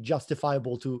not really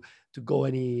justifiable to go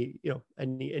any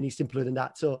simpler than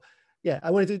that. So yeah,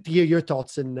 I wanted to hear your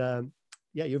thoughts and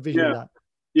your vision of that.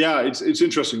 Yeah, it's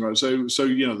interesting, right? So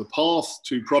the path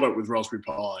to product with Raspberry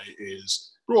Pi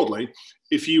is broadly,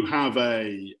 if you have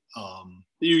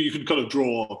you can kind of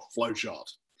draw a flow chart.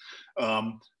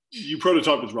 You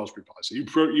prototype with Raspberry Pi, so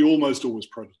you almost always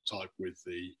prototype with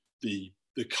the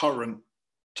current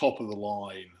top of the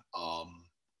line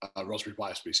Raspberry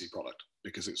Pi SBC product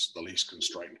because it's the least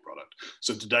constrained product.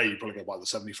 So today you probably go buy the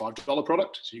 $75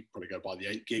 product. So you probably go buy the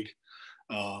 8 gig,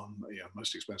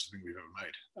 most expensive thing we've ever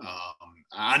made,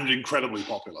 and incredibly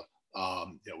popular.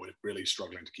 We're really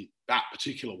struggling to keep that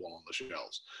particular one on the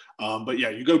shelves. But yeah,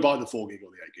 you go buy the 4 gig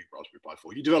or the 8 gig Raspberry Pi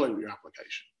 4. You develop your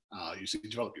application. You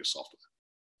develop your software.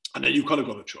 And then you've kind of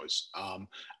got a choice.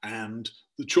 And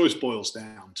the choice boils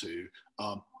down to,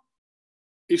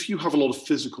 if you have a lot of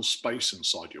physical space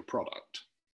inside your product,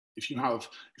 if you're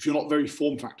not very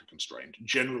form factor constrained,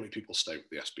 generally people stay with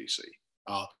the SBC.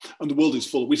 And the world is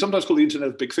full. We sometimes call the internet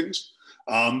of big things.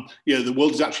 The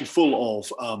world is actually full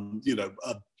of,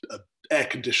 a air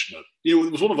conditioner. It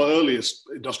was one of our earliest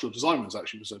industrial design wins.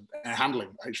 Actually, was an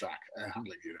HVAC air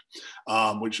handling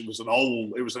unit, which was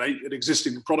an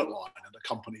existing product line, and a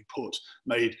company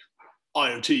made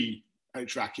IoT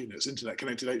HVAC units, internet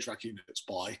connected HVAC units,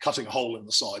 by cutting a hole in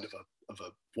the side of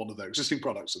one of their existing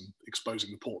products and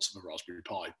exposing the ports of the Raspberry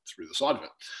Pi through the side of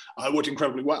it. It worked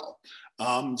incredibly well.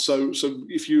 So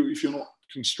if you're not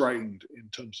constrained in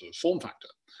terms of form factor,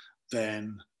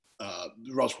 then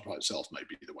the Raspberry Pi itself may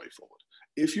be the way forward.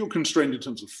 If you're constrained in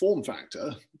terms of form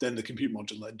factor, then the compute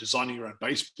module, then designing your own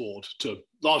baseboard to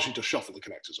largely to shuffle the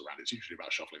connectors around. It's usually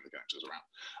about shuffling the connectors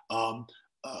around.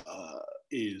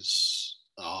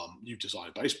 You design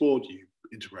a baseboard, you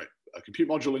integrate a compute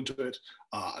module into it,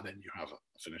 and then you have a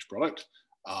finished product.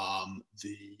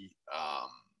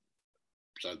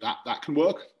 So that can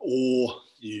work, or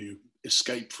you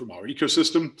escape from our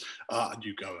ecosystem and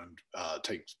you go and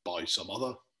buy some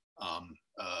other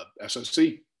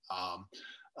SoC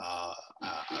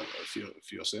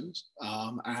for your sins,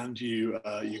 and you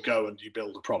go and you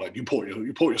build a product. You port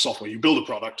your software. You build a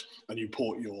product, and you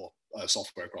port your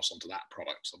software across onto that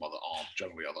product, some other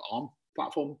generally other ARM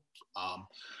platform,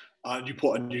 and you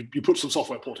put some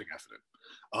software porting effort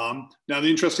in. Now the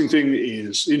interesting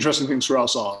things for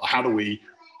us are how do we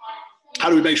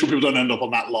make sure people don't end up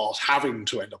on that having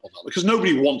to end up on that, because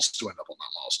nobody wants to end up on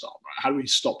that last arm, right? How do we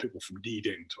stop people from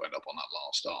needing to end up on that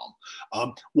last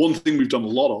arm? One thing we've done a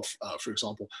lot of, for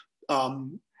example,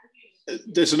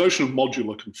 there's a notion of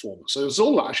modular conformance. So it's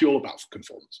all about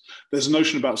conformance. There's a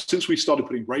notion about, since we started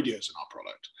putting radios in our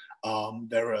product,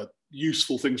 there are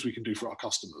useful things we can do for our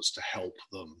customers to help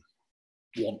them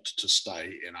want to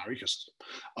stay in our ecosystem.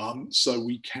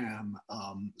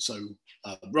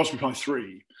 Raspberry Pi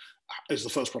 3 is the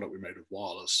first product we made with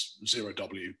wireless.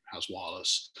 0W has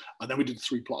wireless, and then we did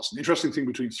 3 Plus. And the interesting thing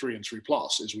between 3 and 3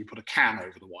 Plus is we put a CAN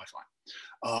over the Wi-Fi.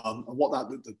 And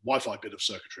the Wi-Fi bit of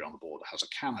circuitry on the board has a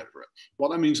CAN over it.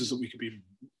 What that means is that we can be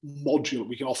modular.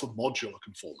 We can offer modular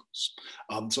conformance.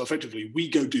 So effectively, we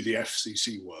go do the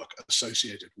FCC work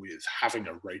associated with having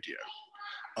a radio.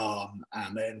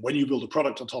 And then when you build a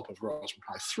product on top of Raspberry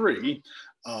Pi 3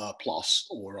 Plus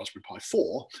or Raspberry Pi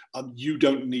 4, you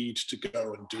don't need to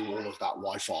go and do all of that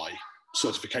Wi-Fi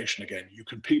certification again. You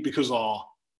can, because our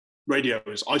radio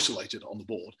is isolated on the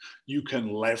board, you can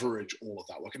leverage all of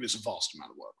that work. And it's a vast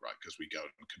amount of work, right? Because we go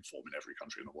and conform in every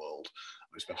country in the world.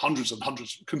 We spend hundreds and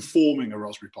hundreds. Conforming a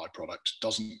Raspberry Pi product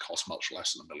doesn't cost much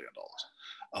less than $1 million.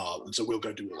 And so we'll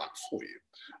go do all that for you.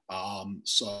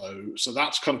 So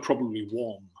that's kind of probably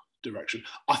one direction.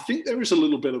 I think there is a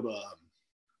little bit of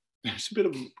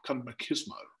kind of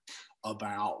machismo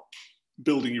about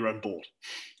building your own board,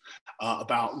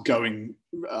 about going.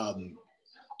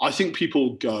 I think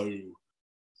people go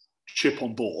chip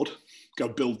on board, go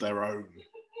build their own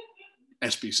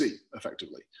SBC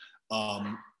effectively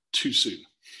too soon.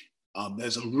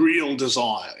 There's a real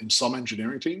desire in some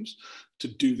engineering teams to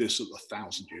do this at the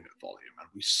 1,000-unit volume, and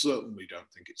we certainly don't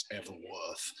think it's ever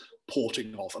worth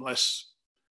porting off unless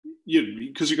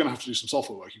because you're going to have to do some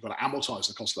software work. You've got to amortize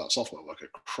the cost of that software work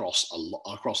across a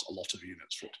lot of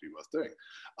units for it to be worth doing.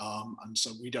 And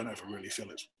so we don't ever really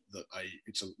feel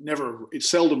it's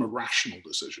seldom a rational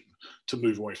decision to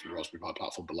move away from the Raspberry Pi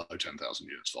platform below 10,000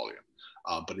 units volume.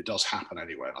 But it does happen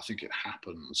anyway, and I think it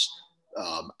happens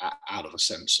out of a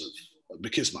sense of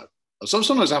machismo.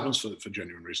 Sometimes it happens for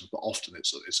genuine reasons, but often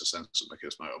it's a sense of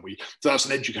machismo. And so that's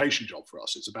an education job for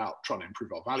us. It's about trying to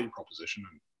improve our value proposition,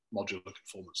 and modular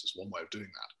conformance is one way of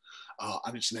doing that.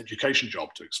 And it's an education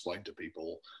job to explain to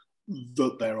people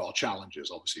that there are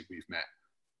challenges. Obviously, we've met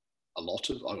a lot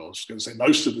of, I was going to say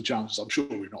most of the challenges. I'm sure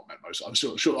we've not met most. I'm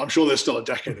sure there's still a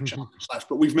decade of challenges left,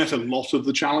 but we've met a lot of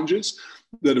the challenges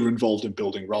that are involved in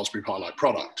building Raspberry Pi-like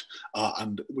product.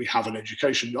 And we have an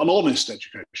honest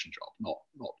education job, not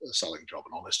a selling job,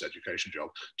 an honest education job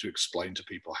to explain to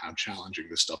people how challenging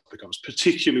this stuff becomes,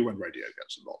 particularly when radio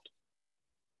gets involved.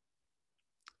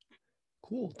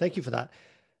 Cool. Thank you for that.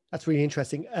 That's really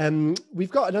interesting.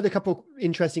 We've got another couple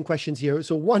interesting questions here.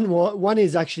 So one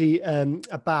is actually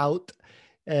about,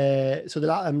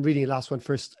 I'm reading the last one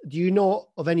first. Do you know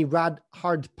of any rad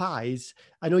hard pies?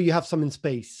 I know you have some in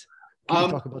space. Can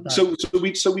you talk about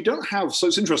that? So we don't have. So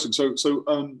it's interesting.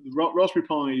 Raspberry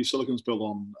Pi silicon is built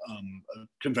on a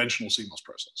conventional CMOS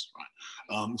process,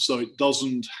 right? So it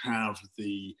doesn't have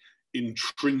the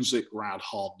intrinsic rad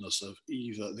hardness of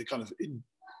either the kind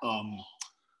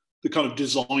of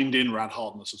designed-in rad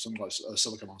hardness of something like a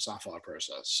silicon on sapphire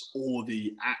process, or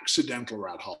the accidental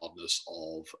rad hardness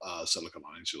of silicon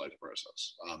on insulator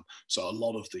process. So a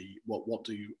lot of the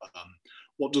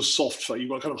what does soft failure?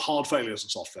 You've got kind of hard failures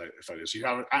and soft failures. You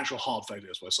have actual hard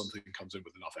failures where something comes in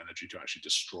with enough energy to actually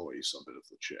destroy some bit of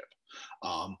the chip.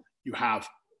 You have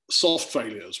soft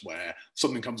failures where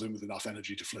something comes in with enough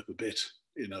energy to flip a bit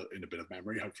in a bit of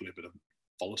memory, hopefully a bit of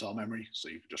volatile memory, so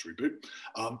you can just reboot.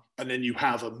 And then you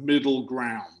have a middle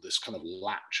ground, this kind of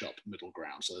latch up middle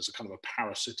ground. So there's a kind of a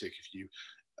parasitic,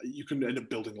 you can end up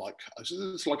building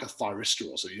it's like a thyristor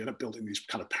or so. You end up building these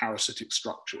kind of parasitic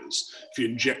structures. If you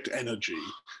inject energy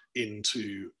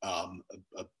into a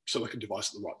silicon device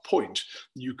at the right point,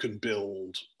 you can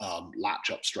build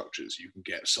latch-up structures. You can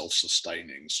get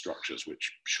self-sustaining structures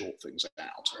which short things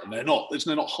out. And they're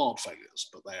not hard failures,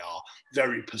 but they are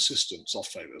very persistent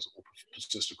soft failures that will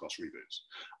persist across reboots.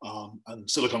 And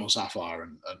silicon on sapphire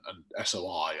and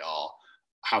SOI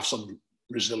have some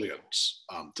resilience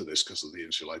to this because of the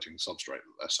insulating substrate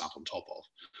that they're sat on top of.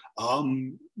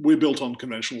 We're built on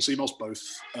conventional CMOS, both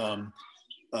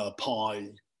Pi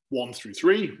 1 through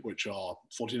 3, which are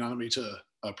 40 nanometer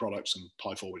products, and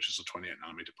Pi 4, which is a 28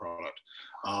 nanometer product.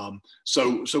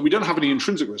 So we don't have any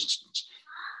intrinsic resistance.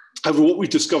 However, what we've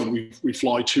discovered, we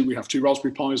have two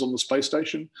Raspberry Pis on the space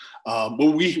station.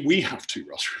 We have two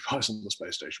Raspberry Pis on the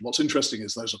space station. What's interesting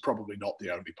is those are probably not the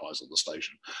only Pis on the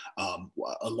station.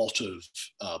 A lot of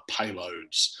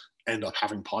payloads end up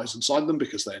having Pis inside them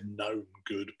because they're known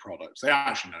good products. They're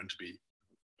actually known to be,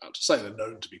 they're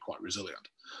known to be quite resilient.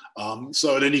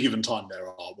 So at any given time,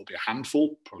 will be a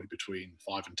handful, probably between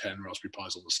 5 and 10 Raspberry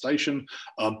Pis on the station.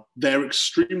 They're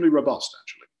extremely robust,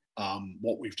 actually.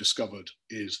 What we've discovered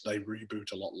is they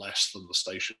reboot a lot less than the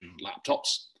station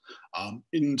laptops.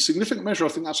 In significant measure, I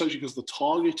think that's actually because the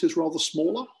target is rather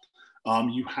smaller.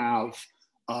 You have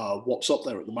what's up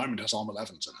there at the moment has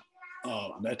ARM11s in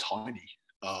it, and they're tiny.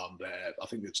 I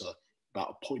think it's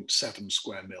about a 0.7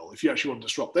 square mil. If you actually want to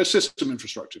disrupt, there's system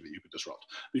infrastructure that you could disrupt.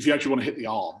 But if you actually want to hit the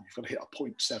ARM, you've got to hit a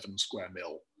 0.7 square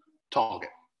mil target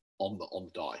on the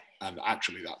die, and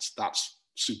actually that's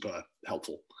super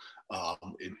helpful.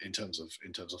 In terms of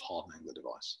hardening the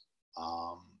device.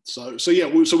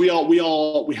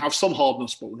 We have some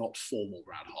hardness, but we're not formal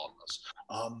rad hardness.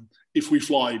 If we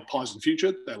fly Pis in the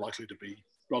future, they're likely to be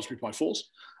Raspberry Pi 4s.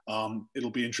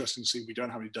 It'll be interesting to see. We don't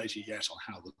have any data yet on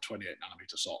how the 28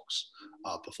 nanometer socks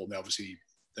perform.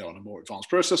 They're on a more advanced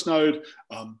process node.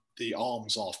 The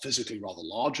arms are physically rather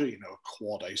larger. A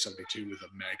quad A72 with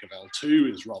a meg of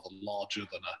L2 is rather larger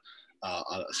than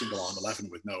a single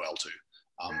ARM11 with no L2.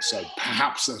 So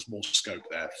perhaps there's more scope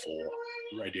there for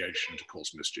radiation to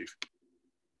cause mischief.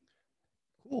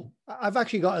 Cool. I've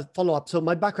actually got a follow-up. So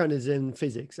my background is in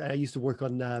physics. I used to work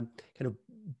on kind of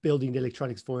building the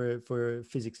electronics for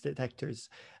physics detectors.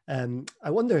 I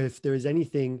wonder if there is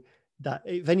anything that,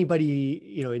 if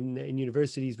anybody, in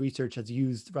universities, research has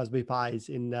used Raspberry Pis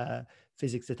in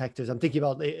physics detectors. I'm thinking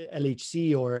about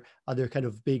LHC or other kind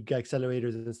of big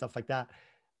accelerators and stuff like that.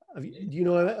 Do you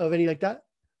know of any like that?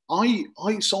 I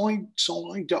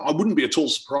wouldn't be at all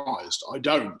surprised. I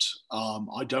don't know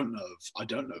of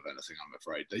anything, I'm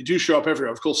afraid. They do show up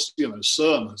everywhere. Of course,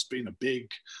 CERN has been a big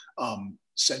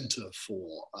center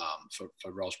for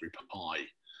Raspberry Pi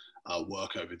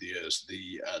work over the years.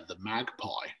 The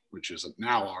Magpie, which is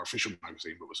now our official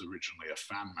magazine, but was originally a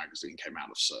fan magazine, came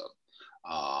out of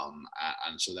CERN.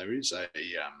 And so there is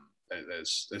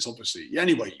there's obviously,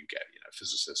 any way you get,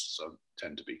 physicists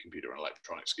tend to be computer and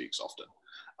electronics geeks often.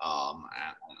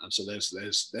 And so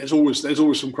there's always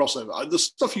some crossover. The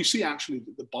stuff you see, actually,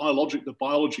 the biology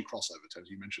crossover tends.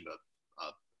 You mentioned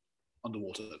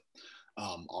underwater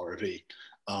ROV.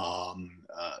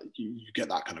 You get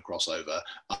that kind of crossover.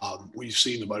 We've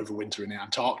seen them overwinter in the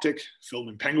Antarctic,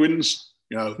 filming penguins.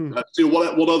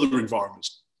 What other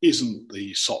environments isn't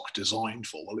the sock designed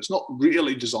for? Well, it's not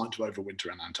really designed to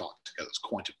overwinter in Antarctica. That's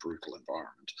quite a brutal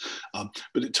environment.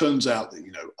 But it turns out that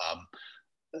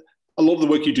a lot of the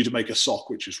work you do to make a sock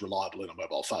which is reliable in a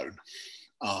mobile phone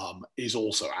is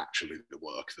also actually the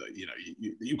work that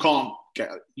you can't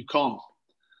get.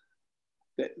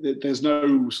 There's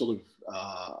no sort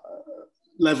of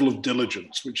level of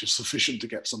diligence which is sufficient to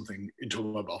get something into a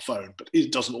mobile phone, but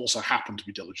it doesn't also happen to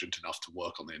be diligent enough to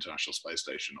work on the International Space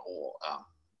Station or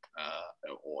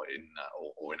or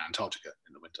in Antarctica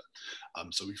in the winter.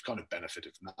 So we've kind of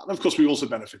benefited from that. And of course, we also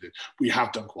benefited. We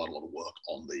have done quite a lot of work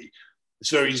on it's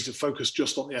very easy to focus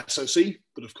just on the SOC,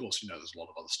 but of course, there's a lot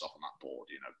of other stuff on that board,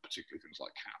 particularly things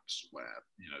like caps, where,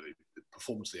 the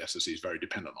performance of the SOC is very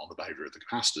dependent on the behavior of the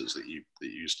capacitors that you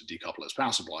use to decouple its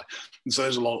power supply. And so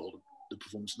there's a lot of the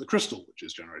performance of the crystal, which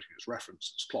is generating its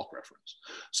reference, its clock reference.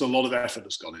 So a lot of effort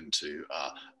has gone into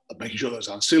making sure those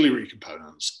ancillary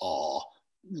components are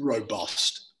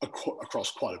robust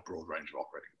across quite a broad range of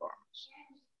operating environments.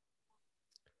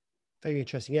 Very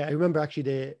interesting. Yeah, I remember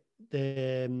actually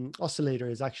the oscillator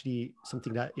is actually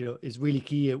something that is really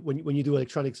key when you do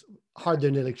electronics,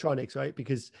 hardened electronics, right?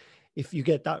 Because if you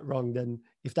get that wrong, then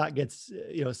if that gets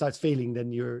starts failing,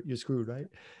 then you're screwed, right?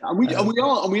 And we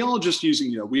are just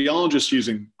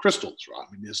using crystals, right?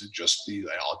 I mean, they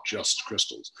are just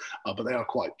crystals, but they are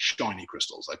quite shiny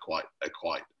crystals. They're quite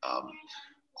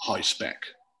high spec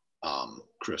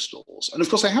crystals, and of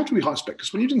course they have to be high spec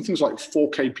because when you're doing things like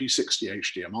 4K P60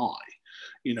 HDMI,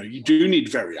 you do need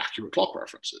very accurate clock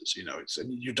references.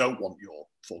 And you don't want your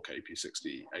 4K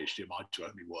P60 HDMI to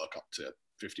only work up to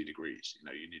 50 degrees.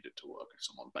 You need it to work if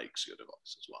someone bakes your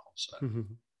device as well. So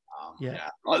yeah.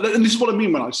 And this is what I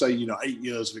mean when I say 8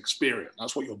 years of experience.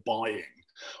 That's what you're buying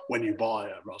when you buy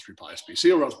a Raspberry Pi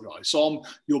SBC or Raspberry Pi SOM.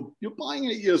 You're buying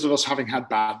 8 years of us having had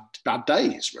bad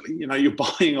days, really. You're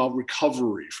buying our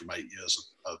recovery from 8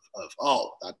 years of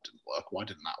oh, that didn't work, why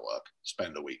didn't that work?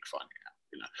 Spend a week finding out,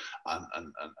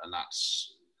 and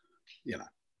that's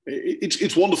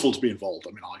it's wonderful to be involved.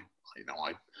 I mean,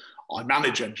 I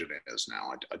manage engineers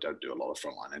now. I don't do a lot of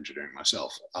frontline engineering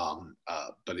myself,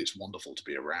 but it's wonderful to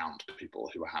be around people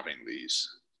who are having these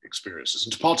experiences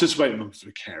and to participate in them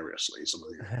vicariously. Some of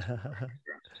the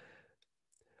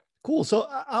Cool. So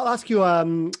I'll ask you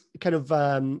kind of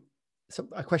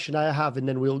a question I have, and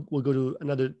then we'll go to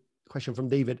another question from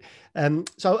David.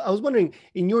 So I was wondering,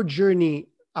 in your journey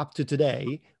up to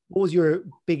today, what was your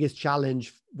biggest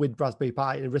challenge with Raspberry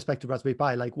Pi in respect to Raspberry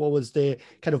Pi? Like, what was the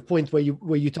kind of point where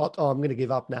you thought, oh, I'm going to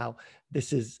give up now.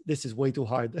 This is way too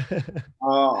hard.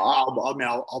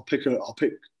 I'll pick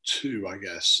two, I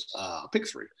guess. I'll pick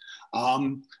three.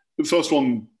 The first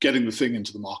one, getting the thing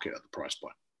into the market at the price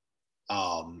point.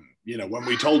 When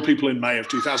we told people in May of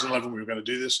 2011 we were going to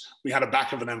do this, we had a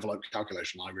back of an envelope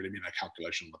calculation. I really mean a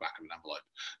calculation on the back of an envelope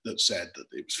that said that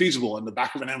it was feasible, and the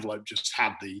back of an envelope just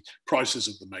had the prices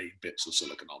of the main bits of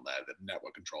silicon on there, the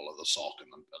network controller, the SoC,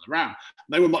 and the RAM. And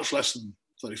they were much less than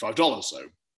 $35. So,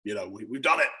 we've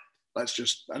done it.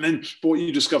 And then what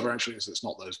you discover actually is it's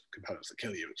not those components that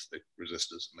kill you, it's the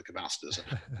resistors and the capacitors,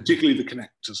 and particularly the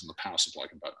connectors and the power supply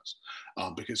components.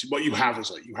 Because what you have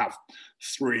is you have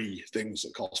three things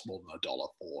that cost more than $1,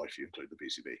 or if you include the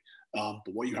PCB.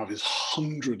 But what you have is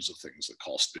hundreds of things that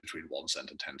cost between 1 cent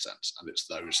and 10 cents. And it's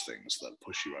those things that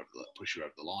push you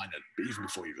over the line, and even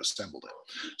before you've assembled it.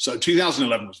 So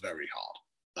 2011 was very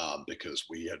hard because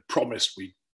we had promised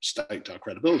we'd staked our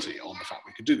credibility on the fact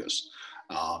we could do this.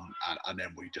 And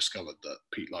then we discovered that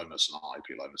Pete Lomas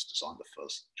designed the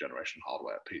first generation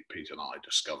hardware. Pete and I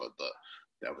discovered that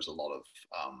there was a lot of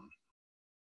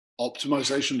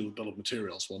optimization of the bill of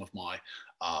materials. One of my,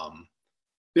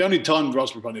 the only time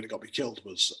Raspberry Pi nearly got me killed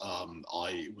was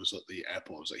I was at the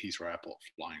airport, I was at Heathrow Airport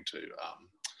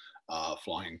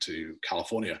flying to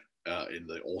California in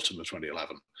the autumn of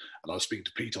 2011. And I was speaking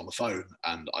to Pete on the phone,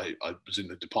 and I was in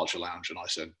the departure lounge, and I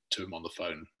said to him on the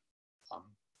phone,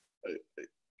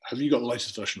 have you got the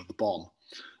latest version of the BOM,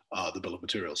 the bill of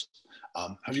materials?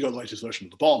 Have you got the latest version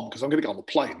of the BOM? Because I'm going to get on the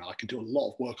plane and I can do a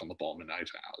lot of work on the BOM in 8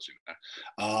 hours.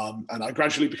 And I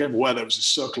gradually became aware there was this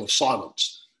circle of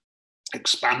silence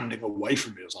expanding away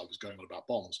from me as I was going on about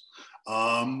bombs.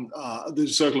 The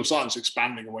circle of silence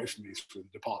expanding away from me through the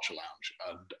departure lounge.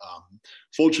 And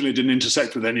fortunately, it didn't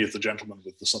intersect with any of the gentlemen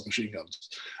with the submachine guns.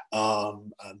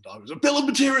 And I was a bill of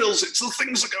materials. It's the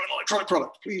things that go in electronic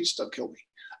product. Please don't kill me.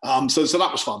 So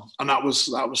that was fun, and that was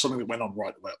something that went on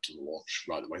right the way up to the launch,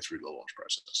 right the way through the launch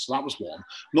process. So that was one.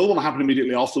 Another one that happened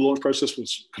immediately after the launch process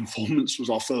was conformance.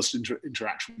 Was our first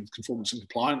interaction with conformance and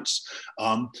compliance.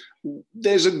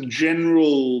 There's a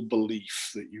general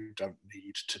belief that you don't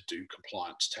need to do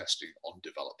compliance testing on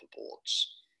developer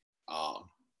boards.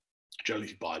 Generally,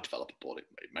 if you buy a developer board,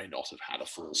 it may not have had a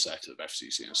full set of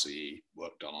FCC and CE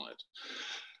work done on it.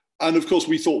 And of course,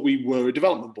 we thought we were a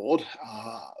development board.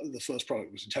 The first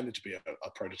product was intended to be a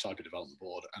prototype, a development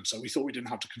board. And so we thought we didn't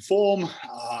have to conform.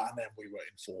 And then we were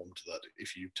informed that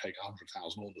if you take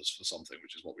 100,000 orders for something,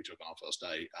 which is what we took on our first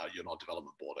day, you're not a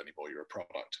development board anymore, you're a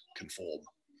product, conform.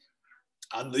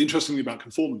 And the interesting thing about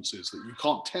conformance is that you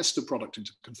can't test a product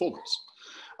into conformance.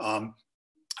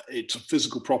 it's a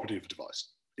physical property of a device.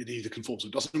 It either conforms or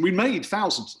doesn't. And we made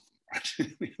thousands of them. Right?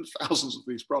 We had thousands of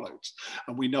these products,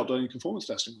 and we not done any conformance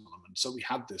testing on them. And so we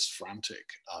had this frantic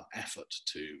effort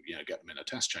to get them in a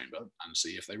test chamber and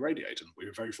see if they radiate. And we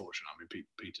were very fortunate. I mean,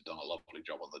 Pete had done a lovely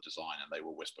job on the design, and they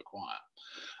were whisper quiet.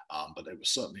 But it was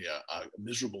certainly a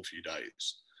miserable few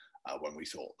days when we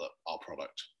thought that our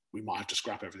product, we might have to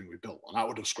scrap everything we built, and that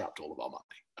would have scrapped all of our money.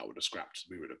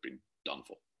 We would have been done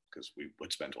for, because we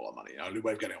would spent all our money. The only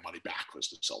way of getting our money back was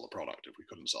to sell the product. If we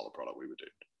couldn't sell the product, we were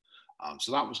doomed.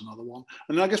 So that was another one.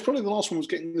 And then I guess probably the last one was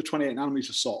getting the 28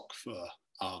 nanometer SoC for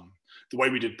the way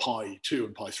we did Pi 2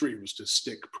 and Pi 3 was to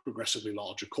stick progressively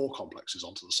larger core complexes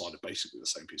onto the side of basically the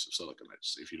same piece of silicon.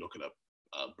 If you look at a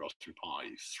Raspberry Pi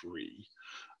 3,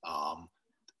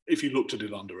 if you looked at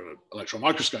it under an electron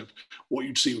microscope, what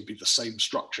you'd see would be the same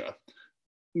structure.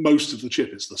 Most of the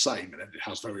chip is the same, and it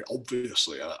has very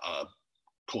obviously a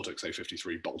Cortex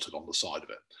A53 bolted on the side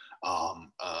of it.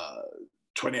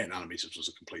 28 nanometers was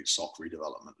a complete SoC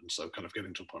redevelopment. And so kind of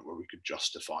getting to a point where we could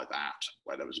justify that,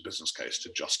 where there was a business case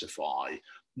to justify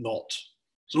not,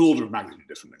 it's an order of magnitude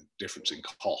difference in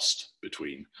cost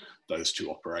between those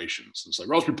two operations. And so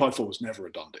Raspberry Pi 4 was never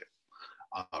a done deal.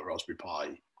 Raspberry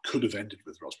Pi could have ended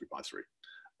with Raspberry Pi 3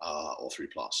 or 3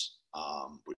 Plus,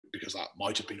 because that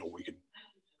might have been all we could,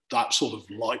 that sort of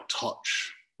light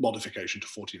touch modification to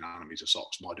 14 nanometer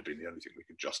SoCs might have been the only thing we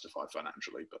could justify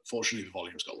financially, but fortunately the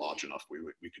volumes got large enough we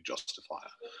could justify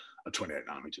a 28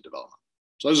 nanometer development.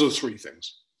 So those are the three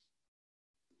things.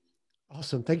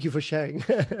 Awesome, thank you for sharing.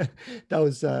 that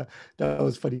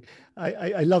was funny.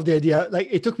 I love the idea. Like,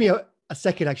 it took me a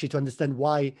second actually to understand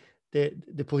why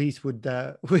the police would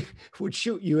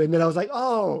shoot you, and then I was like,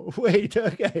 oh wait,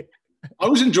 okay. I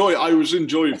was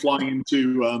enjoying flying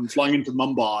into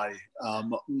Mumbai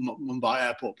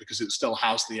airport, because it still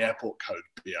has the airport code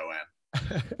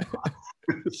BOM.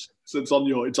 So it's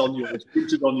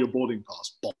printed on your boarding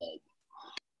pass. Bob.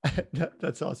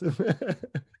 That's awesome.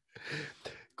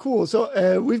 Cool.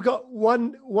 So we've got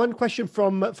one question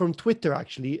from Twitter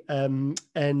actually, and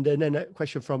then a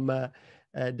question from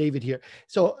David here.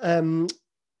 So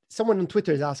someone on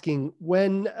Twitter is asking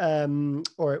when,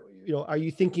 are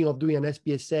you thinking of doing an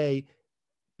SBSA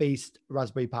based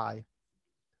Raspberry Pi?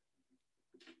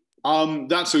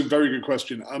 That's a very good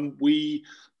question.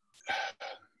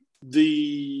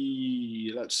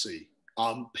 Let's see.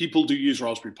 People do use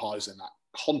Raspberry Pis in that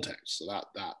context. So that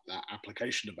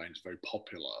application domain is very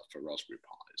popular for Raspberry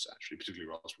Pis, actually, particularly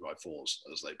Raspberry Pi 4s,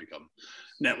 as they become,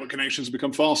 network connections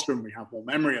become faster and we have more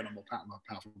memory and a more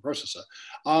powerful processor.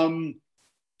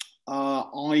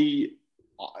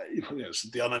 It's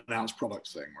the unannounced product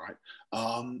thing, right?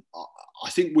 I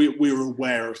think we're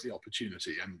aware of the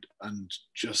opportunity, and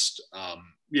just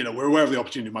we're aware of the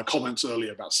opportunity. My comments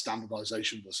earlier about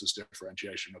standardization versus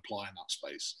differentiation apply in that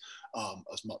space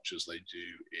as much as they do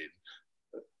in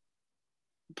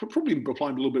probably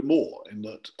applying a little bit more in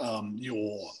that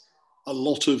a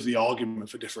lot of the argument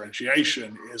for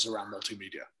differentiation is around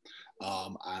multimedia.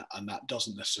 And that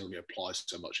doesn't necessarily apply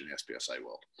so much in the SBSA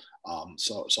world.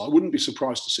 So I wouldn't be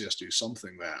surprised to see us do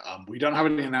something there. We don't have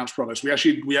any announced products. We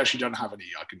actually don't have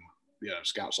any. I can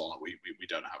scouts on it. We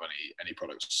don't have any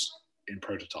products in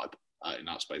prototype in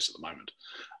that space at the moment.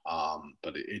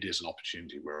 But it is an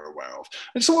opportunity we're aware of.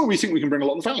 And somewhere we think we can bring a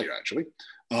lot of value. Actually,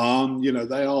 they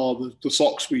are the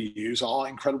SoCs we use are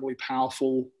incredibly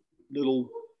powerful little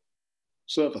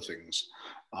server things.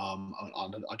 And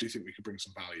I do think we could bring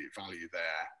some value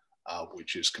there,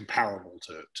 which is comparable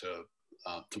to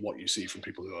what you see from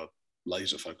people who are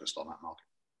laser focused on that market.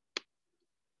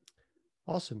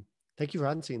 Awesome, thank you for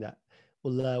answering that.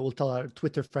 We'll tell our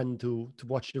Twitter friend to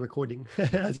watch the recording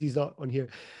as he's not on here.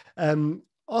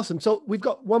 Awesome. So we've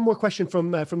got one more question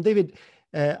from David.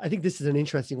 I think this is an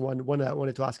interesting one I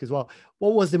wanted to ask as well.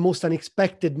 What was the most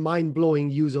unexpected, mind-blowing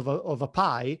use of a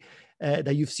Pi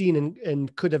that you've seen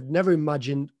and could have never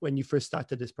imagined when you first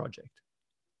started this project?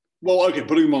 Well, okay,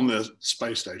 putting them on the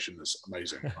space station is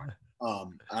amazing, right?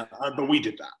 But we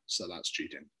did that, so that's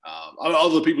cheating.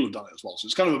 Other people have done it as well, so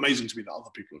it's kind of amazing to me that other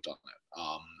people have done it.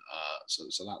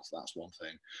 So that's one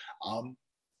thing.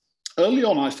 Early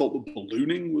on, I thought the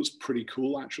ballooning was pretty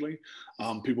cool, actually.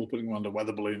 People putting them under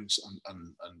weather balloons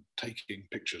and taking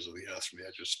pictures of the Earth from the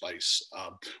edge of space.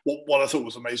 What I thought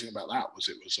was amazing about that was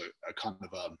it was a kind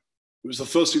of it was the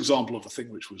first example of a thing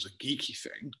which was a geeky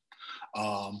thing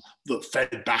that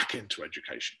fed back into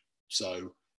education.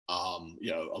 So, a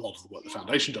lot of the work the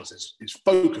foundation does is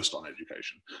focused on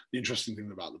education. The interesting thing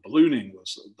about the ballooning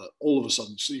was that all of a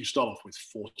sudden, so you start off with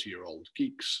 40-year-old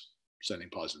geeks sending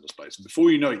Pis into space. And before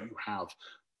you know it, you have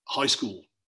high school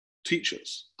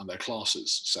teachers and their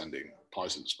classes sending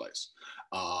pies into space,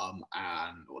 or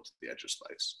to the edge of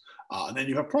space. And then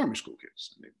you have primary school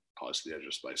kids sending pies to the edge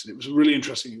of space. And it was a really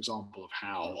interesting example of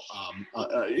how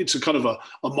it's a kind of a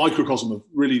microcosm of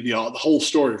really the whole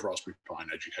story of Raspberry Pi in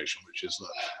education, which is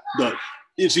that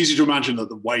it's easy to imagine that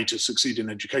the way to succeed in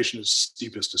education is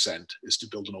steepest descent is to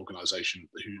build an organization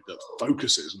that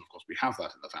focuses, and of course we have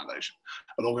that in the foundation,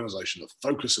 an organization that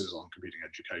focuses on computing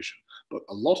education. But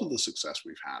a lot of the success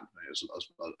we've had,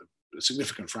 a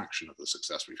significant fraction of the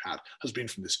success we've had, has been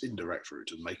from this indirect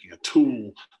route of making a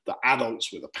tool that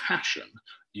adults with a passion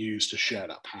use to share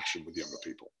that passion with younger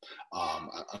people.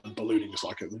 And ballooning is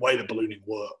like the way that ballooning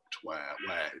worked, where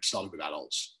it started with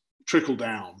adults, trickled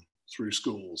down through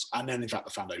schools, and then in fact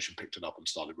the foundation picked it up and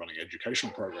started running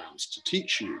educational programs to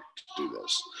teach you to do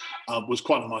this, was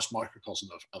quite a nice microcosm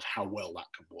of how well that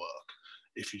can work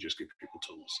if you just give people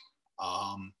tools.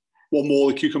 One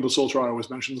more, the cucumber sorter. I always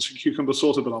mention the cucumber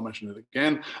sorter, but I'll mention it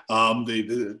again.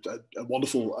 A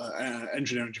wonderful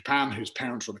engineer in Japan whose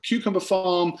parents run a cucumber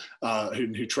farm,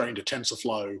 who trained a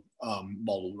TensorFlow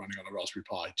model running on a Raspberry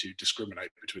Pi to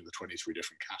discriminate between the 23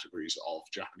 different categories of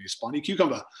Japanese spiny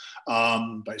cucumber,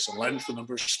 based on length, the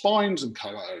number of spines, and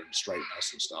color, and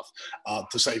straightness and stuff,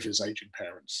 to save his aging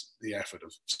parents the effort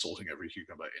of sorting every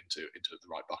cucumber into the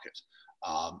right bucket.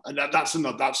 And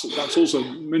that's also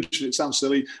mentioned. It sounds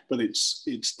silly, but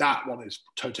it's that one is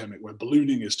totemic, where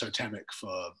ballooning is totemic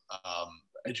for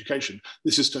education.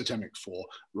 This is totemic for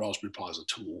Raspberry Pi as a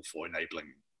tool for enabling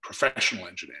professional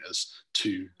engineers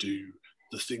to do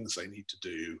the things they need to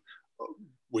do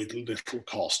with little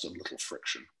cost and little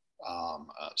friction.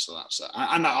 So that's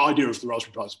and that idea of the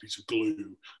Raspberry Pi as a piece of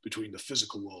glue between the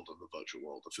physical world and the virtual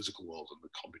world, the physical world and the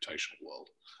computational world,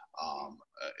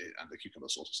 and the cucumber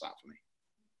sorter that for me.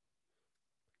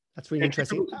 That's really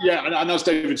interesting. Yeah, and as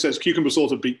David says, cucumber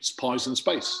sorter beats pies in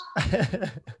space.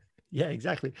 Yeah,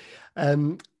 exactly.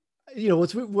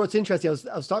 What's interesting,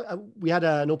 we had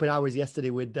an open hours yesterday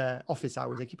with office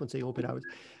hours. I keep on saying open hours.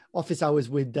 Office hours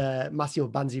with Massimo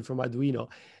Banzi from Arduino.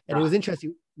 And it was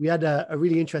interesting. We had a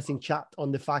really interesting chat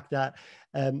on the fact that,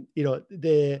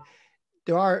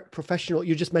 there are professional,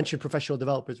 you just mentioned professional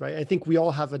developers, right? I think we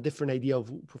all have a different idea of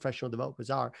who professional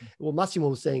developers are. What Massimo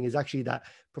was saying is actually that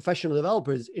professional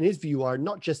developers, in his view, are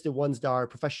not just the ones that are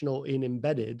professional in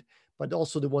embedded, but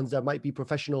also the ones that might be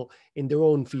professional in their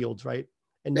own fields, right?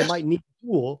 And they might need a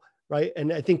tool, right?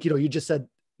 And I think, you just said,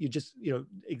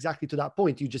 exactly to that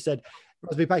point, you just said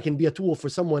Raspberry Pi can be a tool for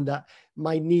someone that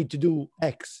might need to do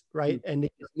X, right? And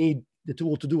they just need the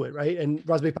tool to do it, right? And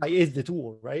Raspberry Pi is the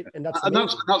tool, right? And that's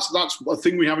a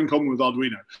thing we have in common with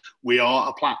Arduino. We are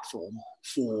a platform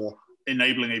for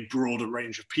enabling a broader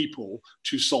range of people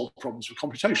to solve problems with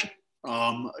computation.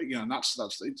 And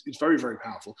it's very, very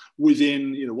powerful.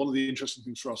 Within, one of the interesting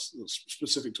things for us that's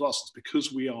specific to us is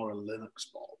because we are a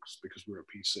Linux box, because we're a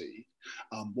PC,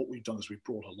 what we've done is we've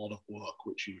brought a lot of work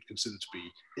which you would consider to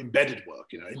be embedded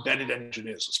work. Embedded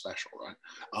engineers are special, right?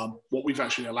 What we've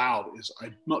actually allowed is a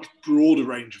much broader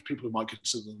range of people who might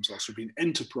consider themselves to be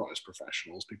enterprise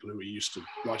professionals, people who are used to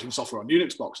writing software on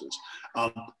Unix boxes,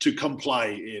 to come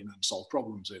play in and solve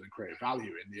problems in and create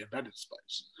value in the embedded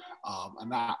space.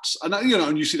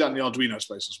 And you see that in the Arduino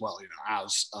space as well.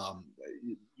 As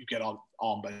you get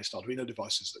ARM-based Arduino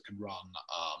devices that can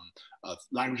run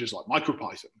languages like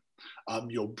MicroPython,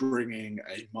 you're bringing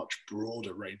a much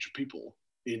broader range of people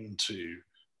into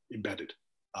embedded,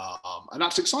 and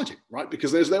that's exciting, right?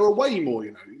 Because there are way more,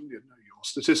 your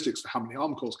statistics for how many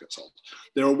ARM cores get solved.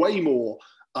 There are way more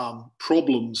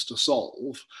problems to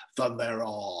solve than there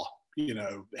are,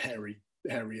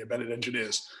 hairy embedded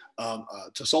engineers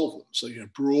to solve them. So,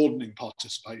 broadening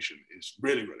participation is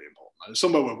really, really important. And it's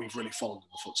somewhere where we've really followed in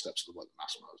the footsteps of the work that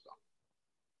Massimo has done.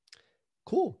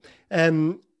 Cool.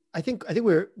 I think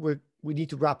we need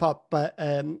to wrap up, but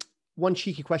one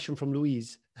cheeky question from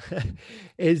Louise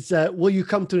is, will you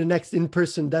come to the next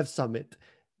in-person DevSummit?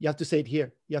 You have to say it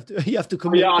here. You have to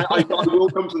commit. Yeah, I will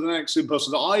come to the next in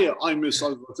person. I miss,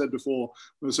 as I said before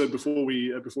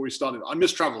we started, I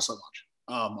miss travel so much.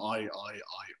 I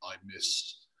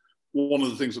miss, one of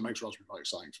the things that makes Raspberry Pi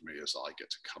exciting for me is I get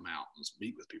to come out and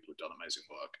meet with people who've done amazing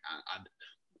work. And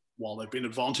while there have been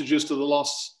advantages to the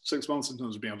last 6 months in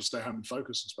terms of being able to stay home and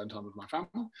focus and spend time with my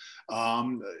family,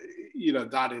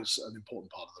 that is an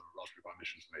important part of the Raspberry Pi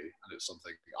mission for me. And it's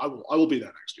something I will be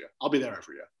there next year. I'll be there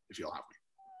every year if you'll have me.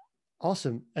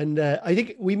 Awesome. And I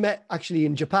think we met actually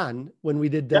in Japan when we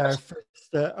did our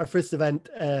first event,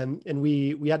 and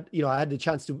we had, I had the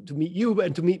chance to meet you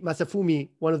and to meet Masafumi,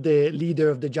 one of the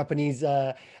leader of the Japanese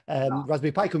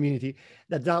Raspberry Pi community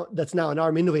that's now an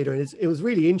ARM innovator. And it was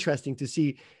really interesting to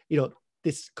see,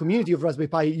 this community of Raspberry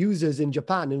Pi users in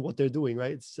Japan and what they're doing,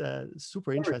 right? It's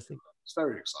super interesting. It's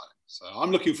very exciting. So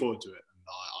I'm looking forward to it.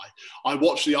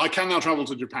 And I can now travel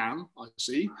to Japan. I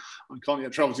see. I can't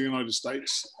yet travel to the United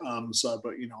States.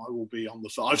 But you know, I will be on the.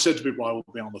 I've said to people I will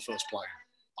be on the first plane.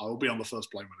 I will be on the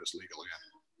first plane when it's legal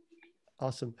again.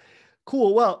 Awesome.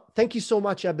 Cool. Well, thank you so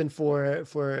much, Eben, for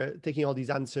taking all these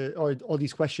all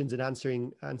these questions and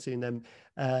answering them.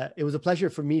 It was a pleasure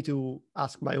for me to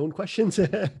ask my own questions.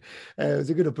 It was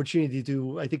a good opportunity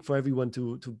I think, for everyone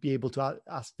to be able to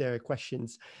ask their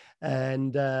questions.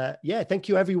 And yeah, thank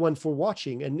you everyone for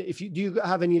watching. And do you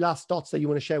have any last thoughts that you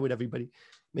want to share with everybody?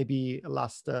 Maybe a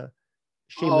last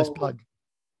shameless plug.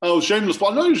 Oh, shameless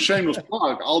plug. No, shameless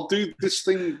plug. I'll do this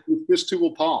thing. This too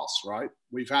will pass, right?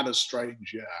 We've had a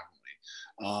strange year, haven't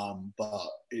we? But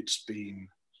it's been,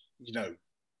 you know,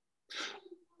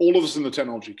 all of us in the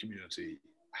technology community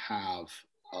have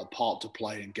a part to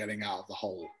play in getting out of the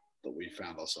hole that we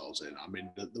found ourselves in. I mean,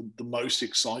 the most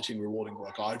exciting, rewarding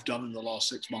work I've done in the last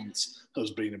 6 months has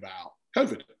been about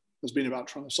COVID. Has been about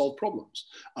trying to solve problems,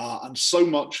 and so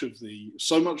much of the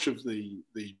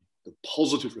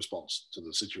positive response to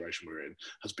the situation we're in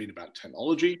has been about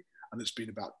technology, and it's been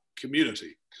about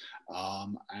community.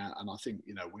 And I think,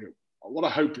 you know, what I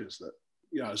hope is that,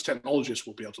 you know, as technologists,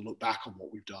 we'll be able to look back on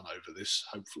what we've done over this,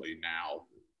 hopefully now,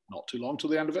 not too long to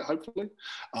the end of it, hopefully.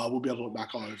 We'll be able to look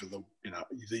back on over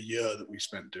the year that we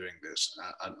spent doing this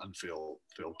and feel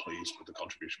pleased with the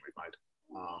contribution we've made.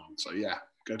 So yeah,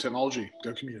 go technology,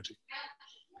 go community.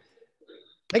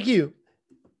 Thank you.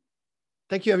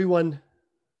 Thank you, everyone.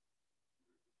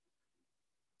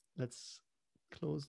 Let's close.